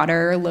packed in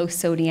water, low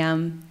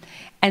sodium.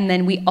 And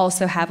then we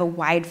also have a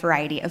wide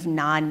variety of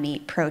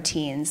non-meat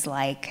proteins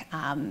like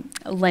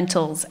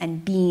lentils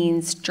and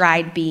beans,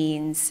 dried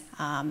beans,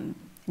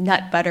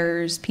 nut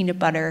butters, peanut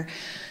butter.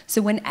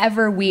 So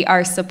whenever we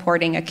are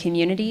supporting a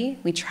community,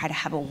 we try to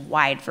have a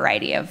wide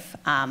variety of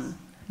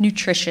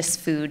nutritious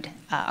food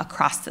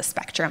across the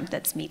spectrum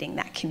that's meeting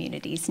that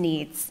community's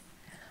needs.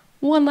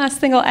 One last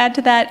thing I'll add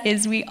to that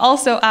is we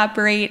also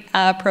operate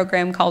a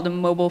program called a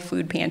mobile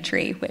food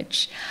pantry,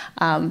 which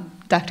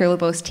Dr.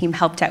 LeBeau's team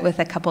helped out with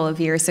a couple of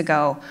years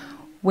ago,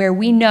 where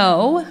we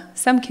know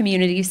some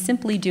communities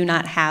simply do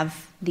not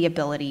have the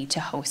ability to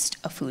host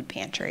a food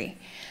pantry.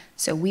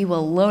 So we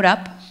will load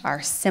up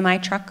our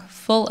semi-truck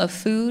full of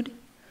food,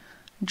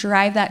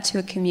 drive that to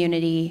a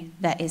community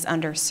that is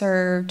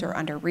underserved or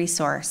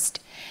under-resourced,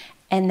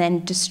 and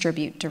then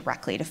distribute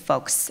directly to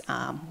folks.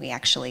 We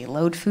actually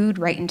load food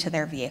right into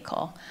their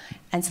vehicle.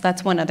 And so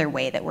that's one other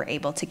way that we're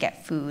able to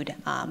get food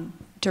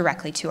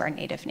directly to our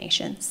Native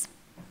nations.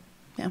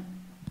 Yeah.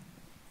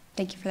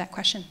 Thank you for that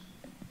question.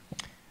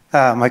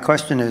 My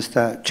question is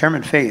to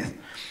Chairman Faith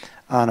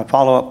on a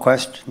follow-up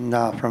question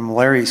from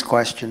Larry's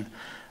question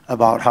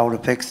about how to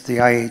fix the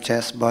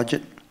IHS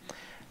budget.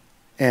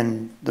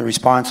 And the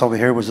response over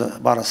here was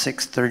about a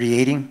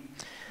 638ing.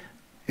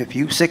 If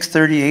you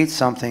 638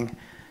 something,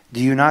 do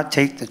you not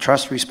take the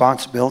trust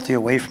responsibility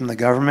away from the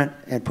government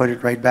and put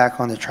it right back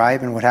on the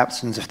tribe? And what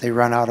happens if they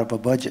run out of a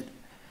budget?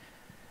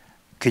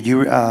 Could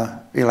you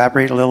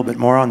elaborate a little bit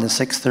more on the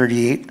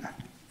 638?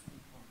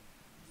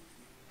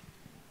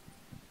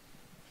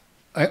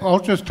 I'll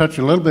just touch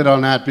a little bit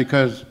on that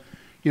because,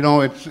 you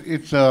know,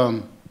 it's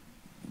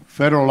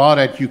federal law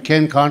that you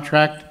can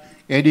contract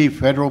any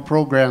federal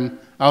program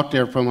out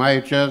there from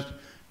IHS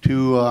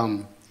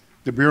to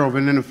the Bureau of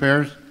Indian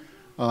Affairs,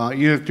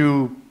 either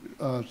through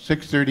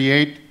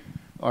 638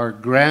 or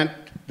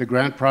the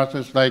grant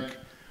process, like,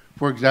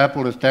 for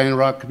example, the Standing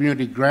Rock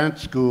Community Grant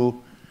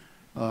School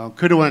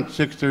could have went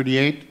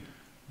 638,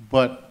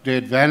 but the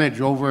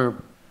advantage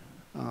over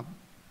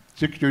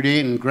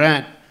 638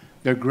 and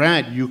their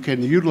grant, you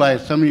can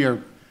utilize some of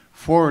your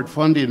forward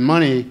funding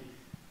money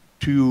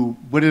to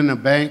put in a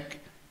bank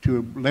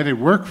to let it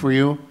work for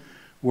you,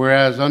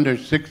 whereas under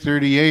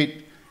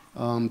 638,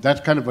 that's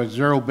kind of a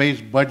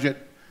zero-based budget.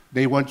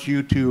 They want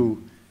you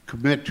to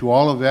commit to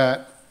all of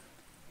that.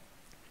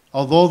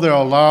 Although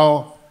they'll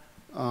allow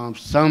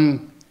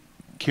some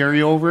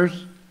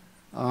carryovers,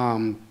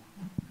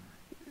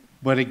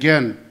 but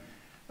again,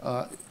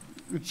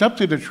 it's up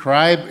to the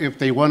tribe if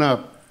they want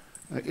to.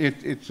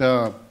 It's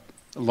a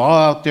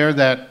law out there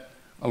that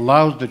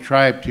allows the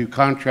tribe to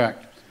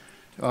contract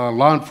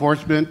law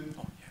enforcement,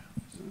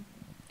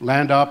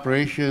 land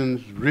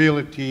operations,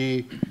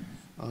 realty,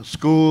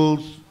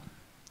 schools.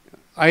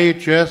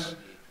 IHS,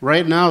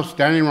 right now,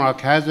 Standing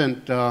Rock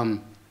hasn't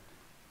done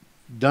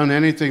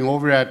anything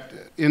over at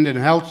Indian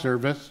Health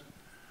Service.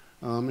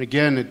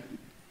 Again,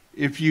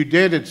 if you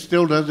did, it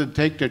still doesn't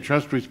take the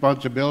trust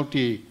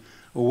responsibility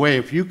away.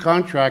 If you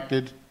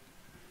contracted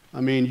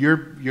I mean,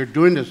 you're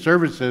doing the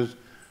services,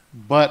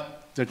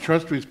 but the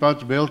trust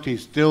responsibility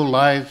still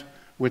lies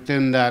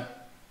within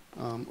that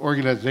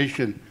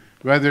organization,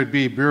 whether it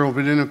be Bureau of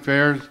Indian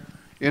Affairs,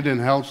 Indian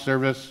Health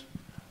Service,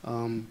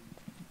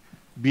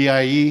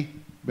 BIE,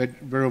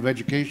 Bureau of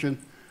Education.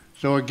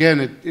 So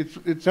again,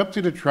 it's up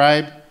to the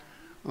tribe.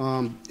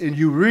 And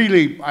you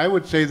really, I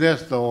would say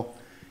this though,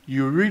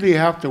 you really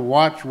have to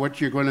watch what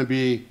you're going to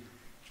be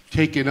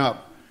taking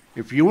up.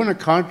 If you want to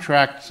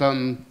contract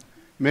something,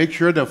 make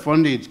sure the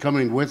funding is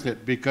coming with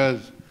it,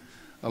 because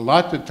a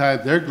lot of the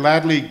time they're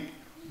gladly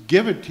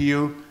give it to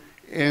you,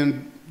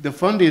 and the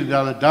funding is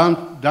on a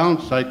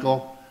down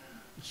cycle,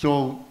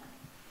 so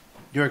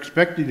you're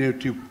expecting you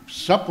to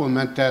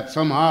supplement that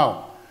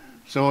somehow.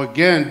 So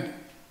again,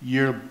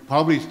 you're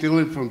probably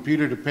stealing from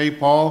Peter to pay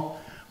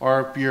Paul,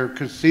 or if your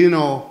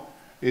casino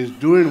is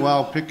doing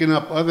well, picking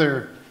up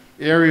other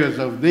areas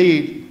of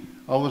need,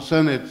 all of a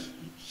sudden it's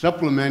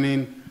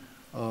supplementing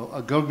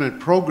a government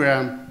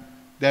program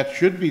that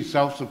should be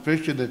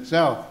self-sufficient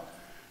itself.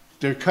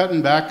 They're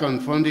cutting back on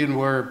funding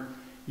where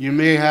you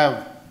may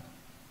have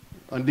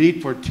a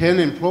need for 10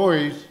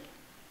 employees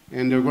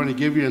and they're going to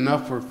give you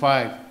enough for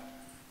 5.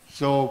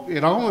 So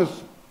it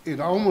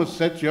almost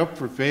sets you up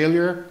for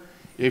failure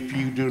if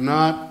you do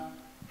not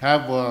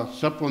have a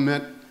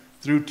supplement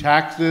through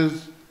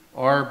taxes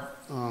or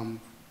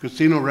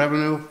casino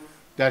revenue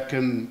that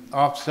can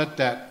offset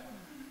that.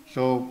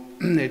 So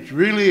it's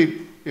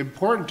really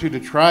important to the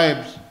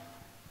tribes,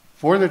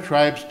 for the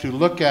tribes to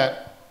look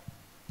at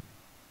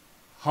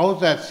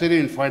how's that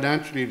sitting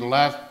financially the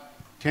last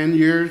 10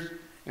 years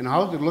and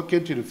how does it look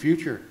into the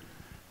future?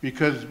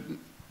 Because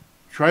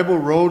tribal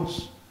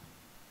roads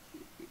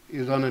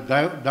is on a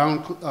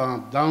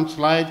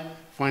downslide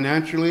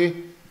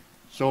financially.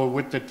 So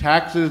with the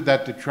taxes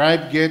that the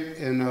tribe get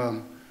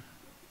and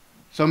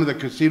some of the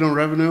casino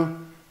revenue,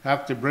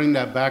 have to bring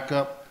that back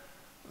up.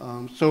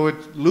 So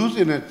it's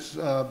losing its,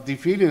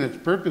 defeating its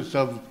purpose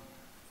of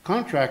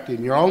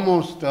contracting. You're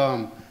almost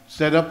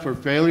set up for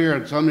failure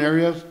in some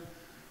areas.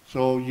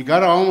 So you got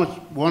to almost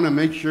want to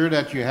make sure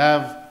that you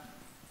have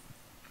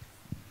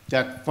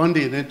that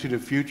funding into the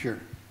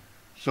future,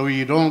 so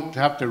you don't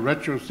have to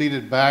retrocede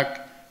it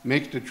back.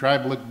 Makes the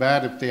tribe look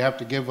bad if they have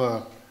to give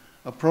a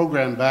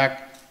program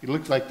back. It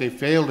looks like they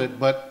failed it,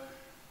 but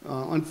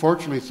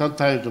unfortunately,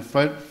 sometimes the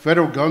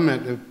federal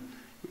government,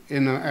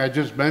 I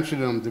just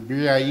mentioned them, the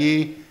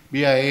BIE,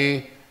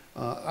 BIA,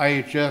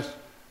 IHS,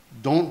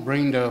 don't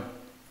bring the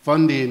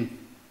funding.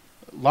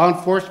 Law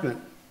enforcement,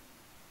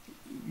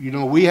 you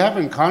know, we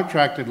haven't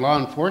contracted law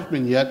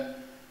enforcement yet,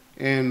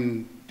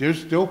 and they're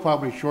still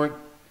probably short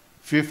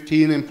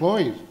 15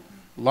 employees.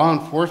 Law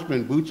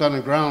enforcement, boots on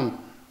the ground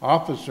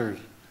officers.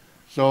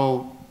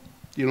 So,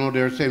 you know,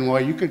 they're saying, well,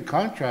 you could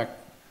contract.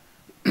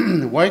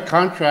 Why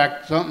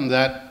contract something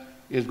that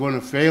is going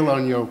to fail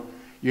on you?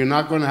 You're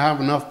not going to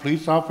have enough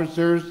police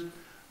officers.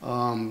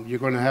 You're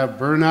going to have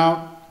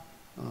burnout.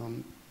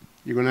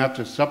 You're going to have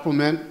to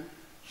supplement.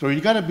 So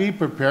you got to be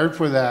prepared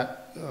for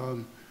that.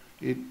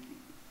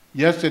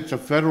 Yes, it's a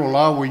federal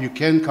law where you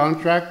can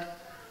contract,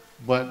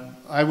 but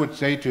I would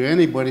say to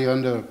anybody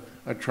under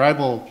a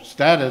tribal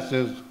status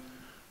is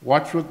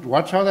watch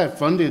how that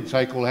funding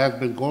cycle has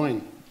been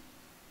going.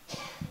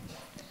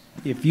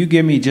 If you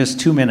give me just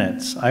 2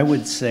 minutes, I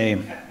would say,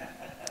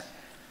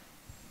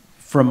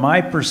 from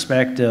my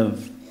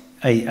perspective,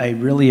 I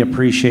really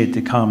appreciate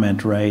the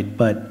comment, right?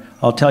 But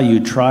I'll tell you,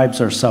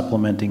 tribes are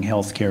supplementing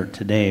healthcare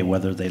today,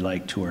 whether they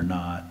like to or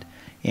not.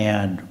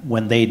 And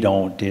when they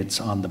don't, it's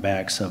on the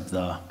backs of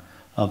the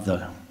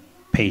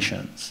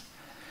patients.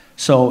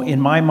 So in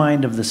my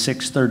mind of the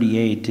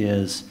 638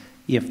 is,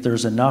 if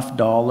there's enough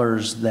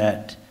dollars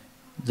that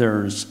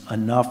it's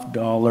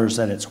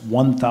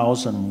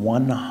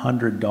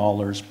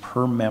 $1,100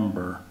 per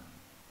member,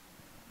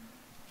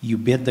 you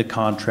bid the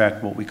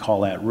contract, what we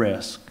call at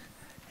risk.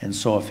 And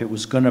so if it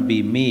was going to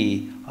be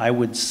me, I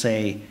would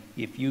say,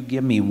 if you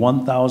give me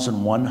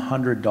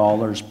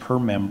 $1,100 per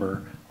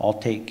member, I'll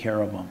take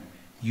care of them.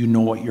 You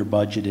know what your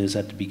budget is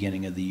at the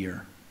beginning of the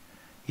year.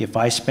 If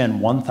I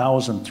spend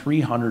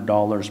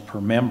 $1,300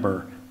 per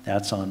member,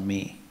 that's on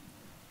me.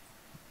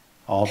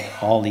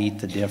 I'll eat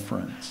the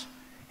difference.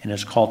 And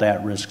it's called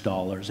at-risk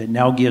dollars. It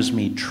now gives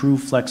me true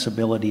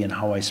flexibility in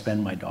how I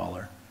spend my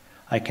dollar.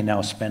 I can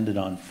now spend it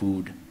on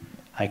food.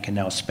 I can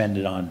now spend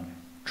it on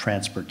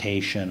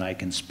transportation. I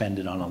can spend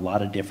it on a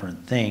lot of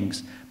different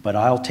things. But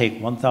I'll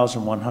take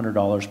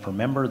 $1,100 per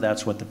member.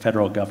 That's what the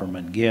federal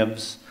government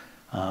gives.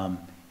 And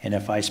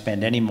if I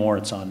spend any more,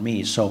 it's on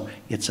me. So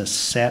it's a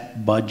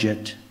set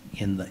budget.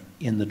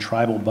 In the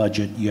tribal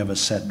budget, you have a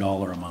set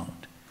dollar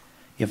amount.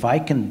 If I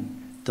can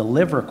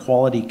deliver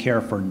quality care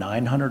for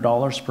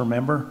 $900 per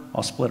member,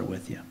 I'll split it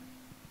with you.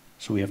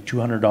 So we have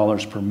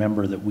 $200 per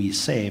member that we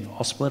save.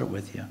 I'll split it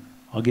with you.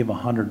 I'll give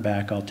 100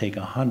 back. I'll take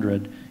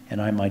 100,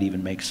 and I might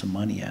even make some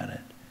money at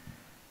it.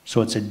 So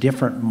it's a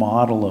different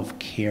model of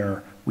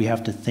care. We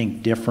have to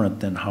think different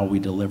than how we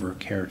deliver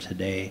care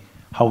today.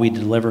 How we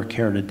deliver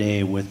care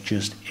today with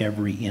just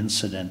every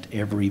incident,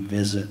 every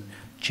visit,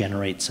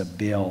 generates a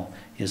bill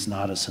is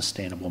not a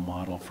sustainable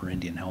model for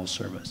Indian Health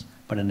Service.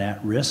 But an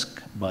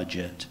at-risk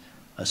budget,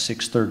 a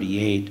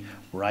 638,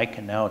 where I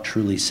can now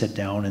truly sit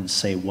down and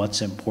say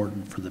what's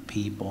important for the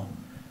people,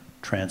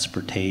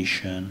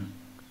 transportation,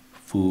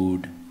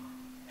 food,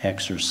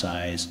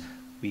 exercise,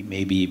 we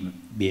may be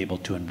able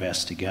to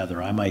invest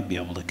together. I might be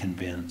able to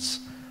convince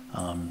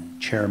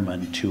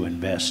chairman to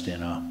invest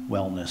in a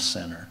wellness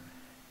center,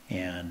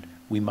 and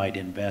we might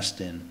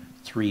invest in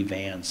 3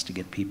 vans to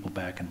get people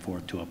back and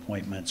forth to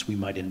appointments. We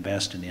might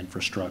invest in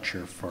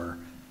infrastructure for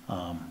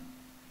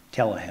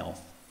telehealth,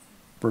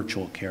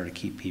 virtual care to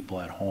keep people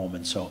at home.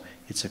 And so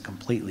it's a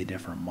completely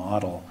different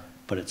model,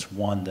 but it's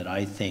one that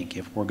I think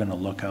if we're going to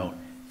look out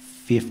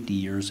 50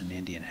 years in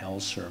Indian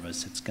Health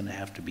Service, it's going to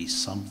have to be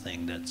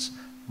something that's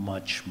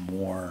much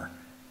more,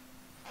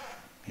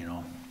 you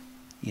know,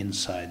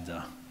 inside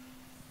the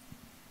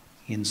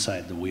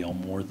wheel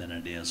more than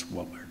it is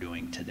what we're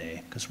doing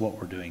today, because what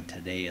we're doing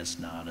today is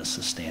not a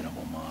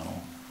sustainable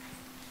model.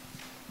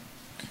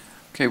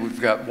 Okay,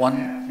 we've got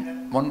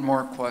one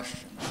more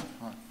question.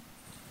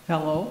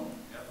 Hello?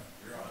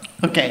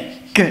 Okay,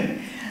 good.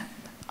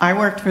 I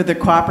worked for the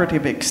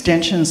Cooperative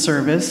Extension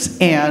Service,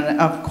 and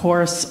of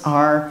course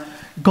our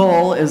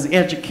goal is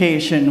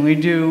education. We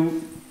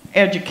do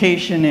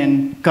education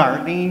in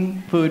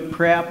gardening, food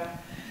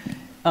prep,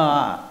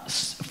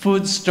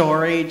 food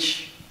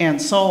storage,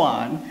 and so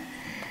on.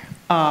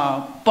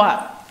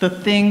 But the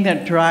thing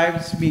that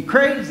drives me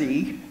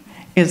crazy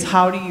is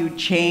how do you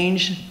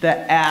change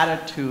the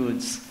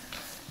attitudes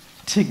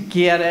to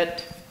get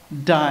it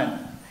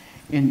done?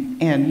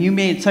 And you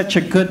made such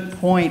a good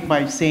point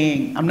by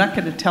saying, I'm not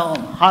going to tell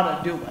them how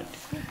to do it.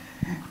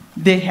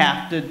 They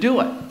have to do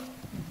it.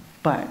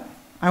 But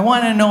I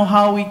want to know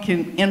how we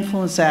can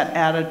influence that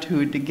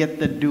attitude to get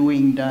the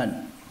doing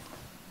done.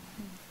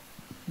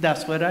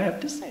 That's what I have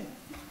to say.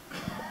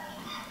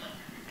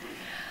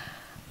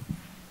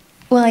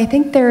 Well, I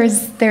think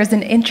there's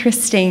an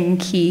interesting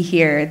key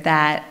here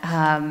that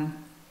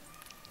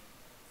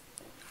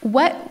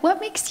what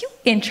makes you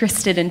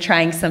interested in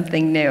trying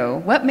something new?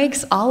 What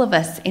makes all of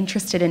us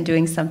interested in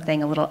doing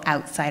something a little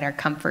outside our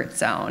comfort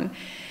zone?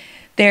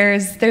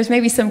 There's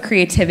maybe some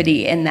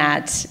creativity in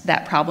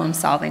that problem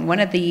solving. One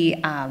of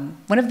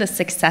the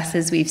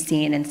successes we've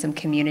seen in some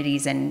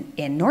communities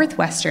in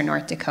northwestern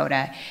North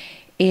Dakota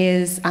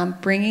is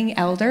bringing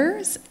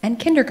elders and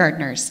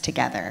kindergartners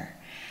together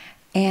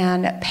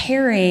and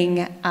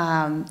pairing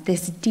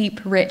this deep,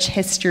 rich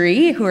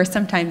history, who are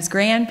sometimes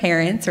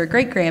grandparents or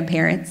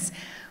great-grandparents,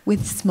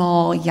 with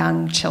small,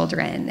 young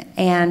children.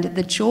 And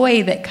the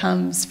joy that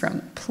comes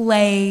from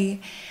play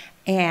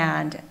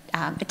and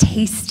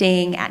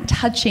tasting and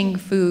touching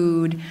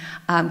food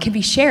can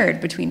be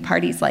shared between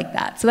parties like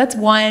that. So that's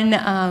one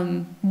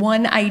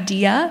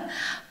idea,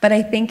 but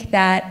I think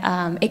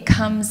that it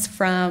comes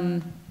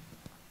from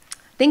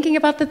thinking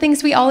about the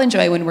things we all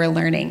enjoy when we're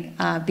learning,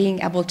 being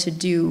able to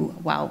do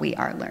while we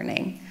are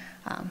learning.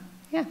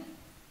 Yeah.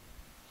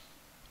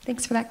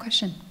 Thanks for that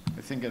question.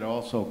 I think it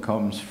also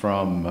comes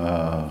from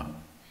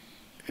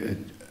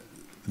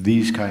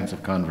these kinds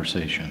of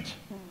conversations,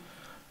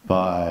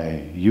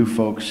 by you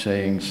folks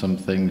saying some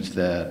things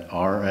that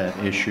are at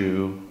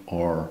issue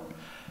or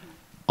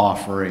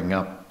offering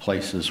up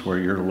places where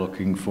you're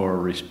looking for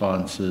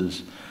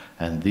responses,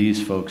 and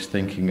these folks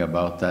thinking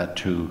about that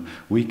too.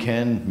 We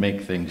can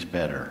make things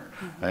better.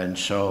 And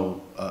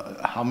so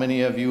how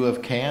many of you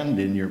have canned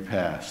in your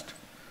past?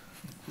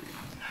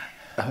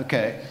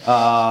 Okay.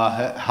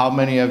 How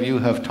many of you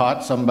have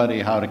taught somebody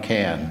how to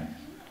can?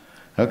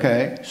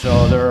 Okay,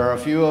 so there are a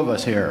few of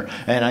us here,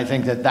 and I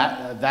think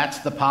that's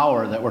the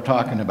power that we're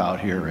talking about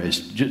here, is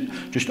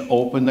just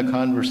open the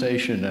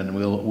conversation and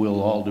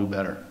we'll all do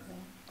better.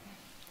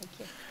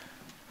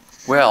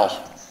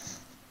 Well,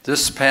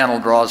 this panel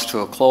draws to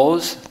a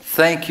close.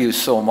 Thank you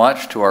so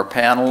much to our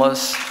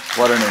panelists.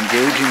 What an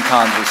engaging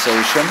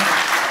conversation.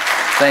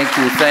 Thank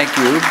you, thank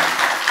you.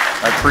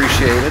 I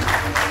appreciate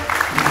it.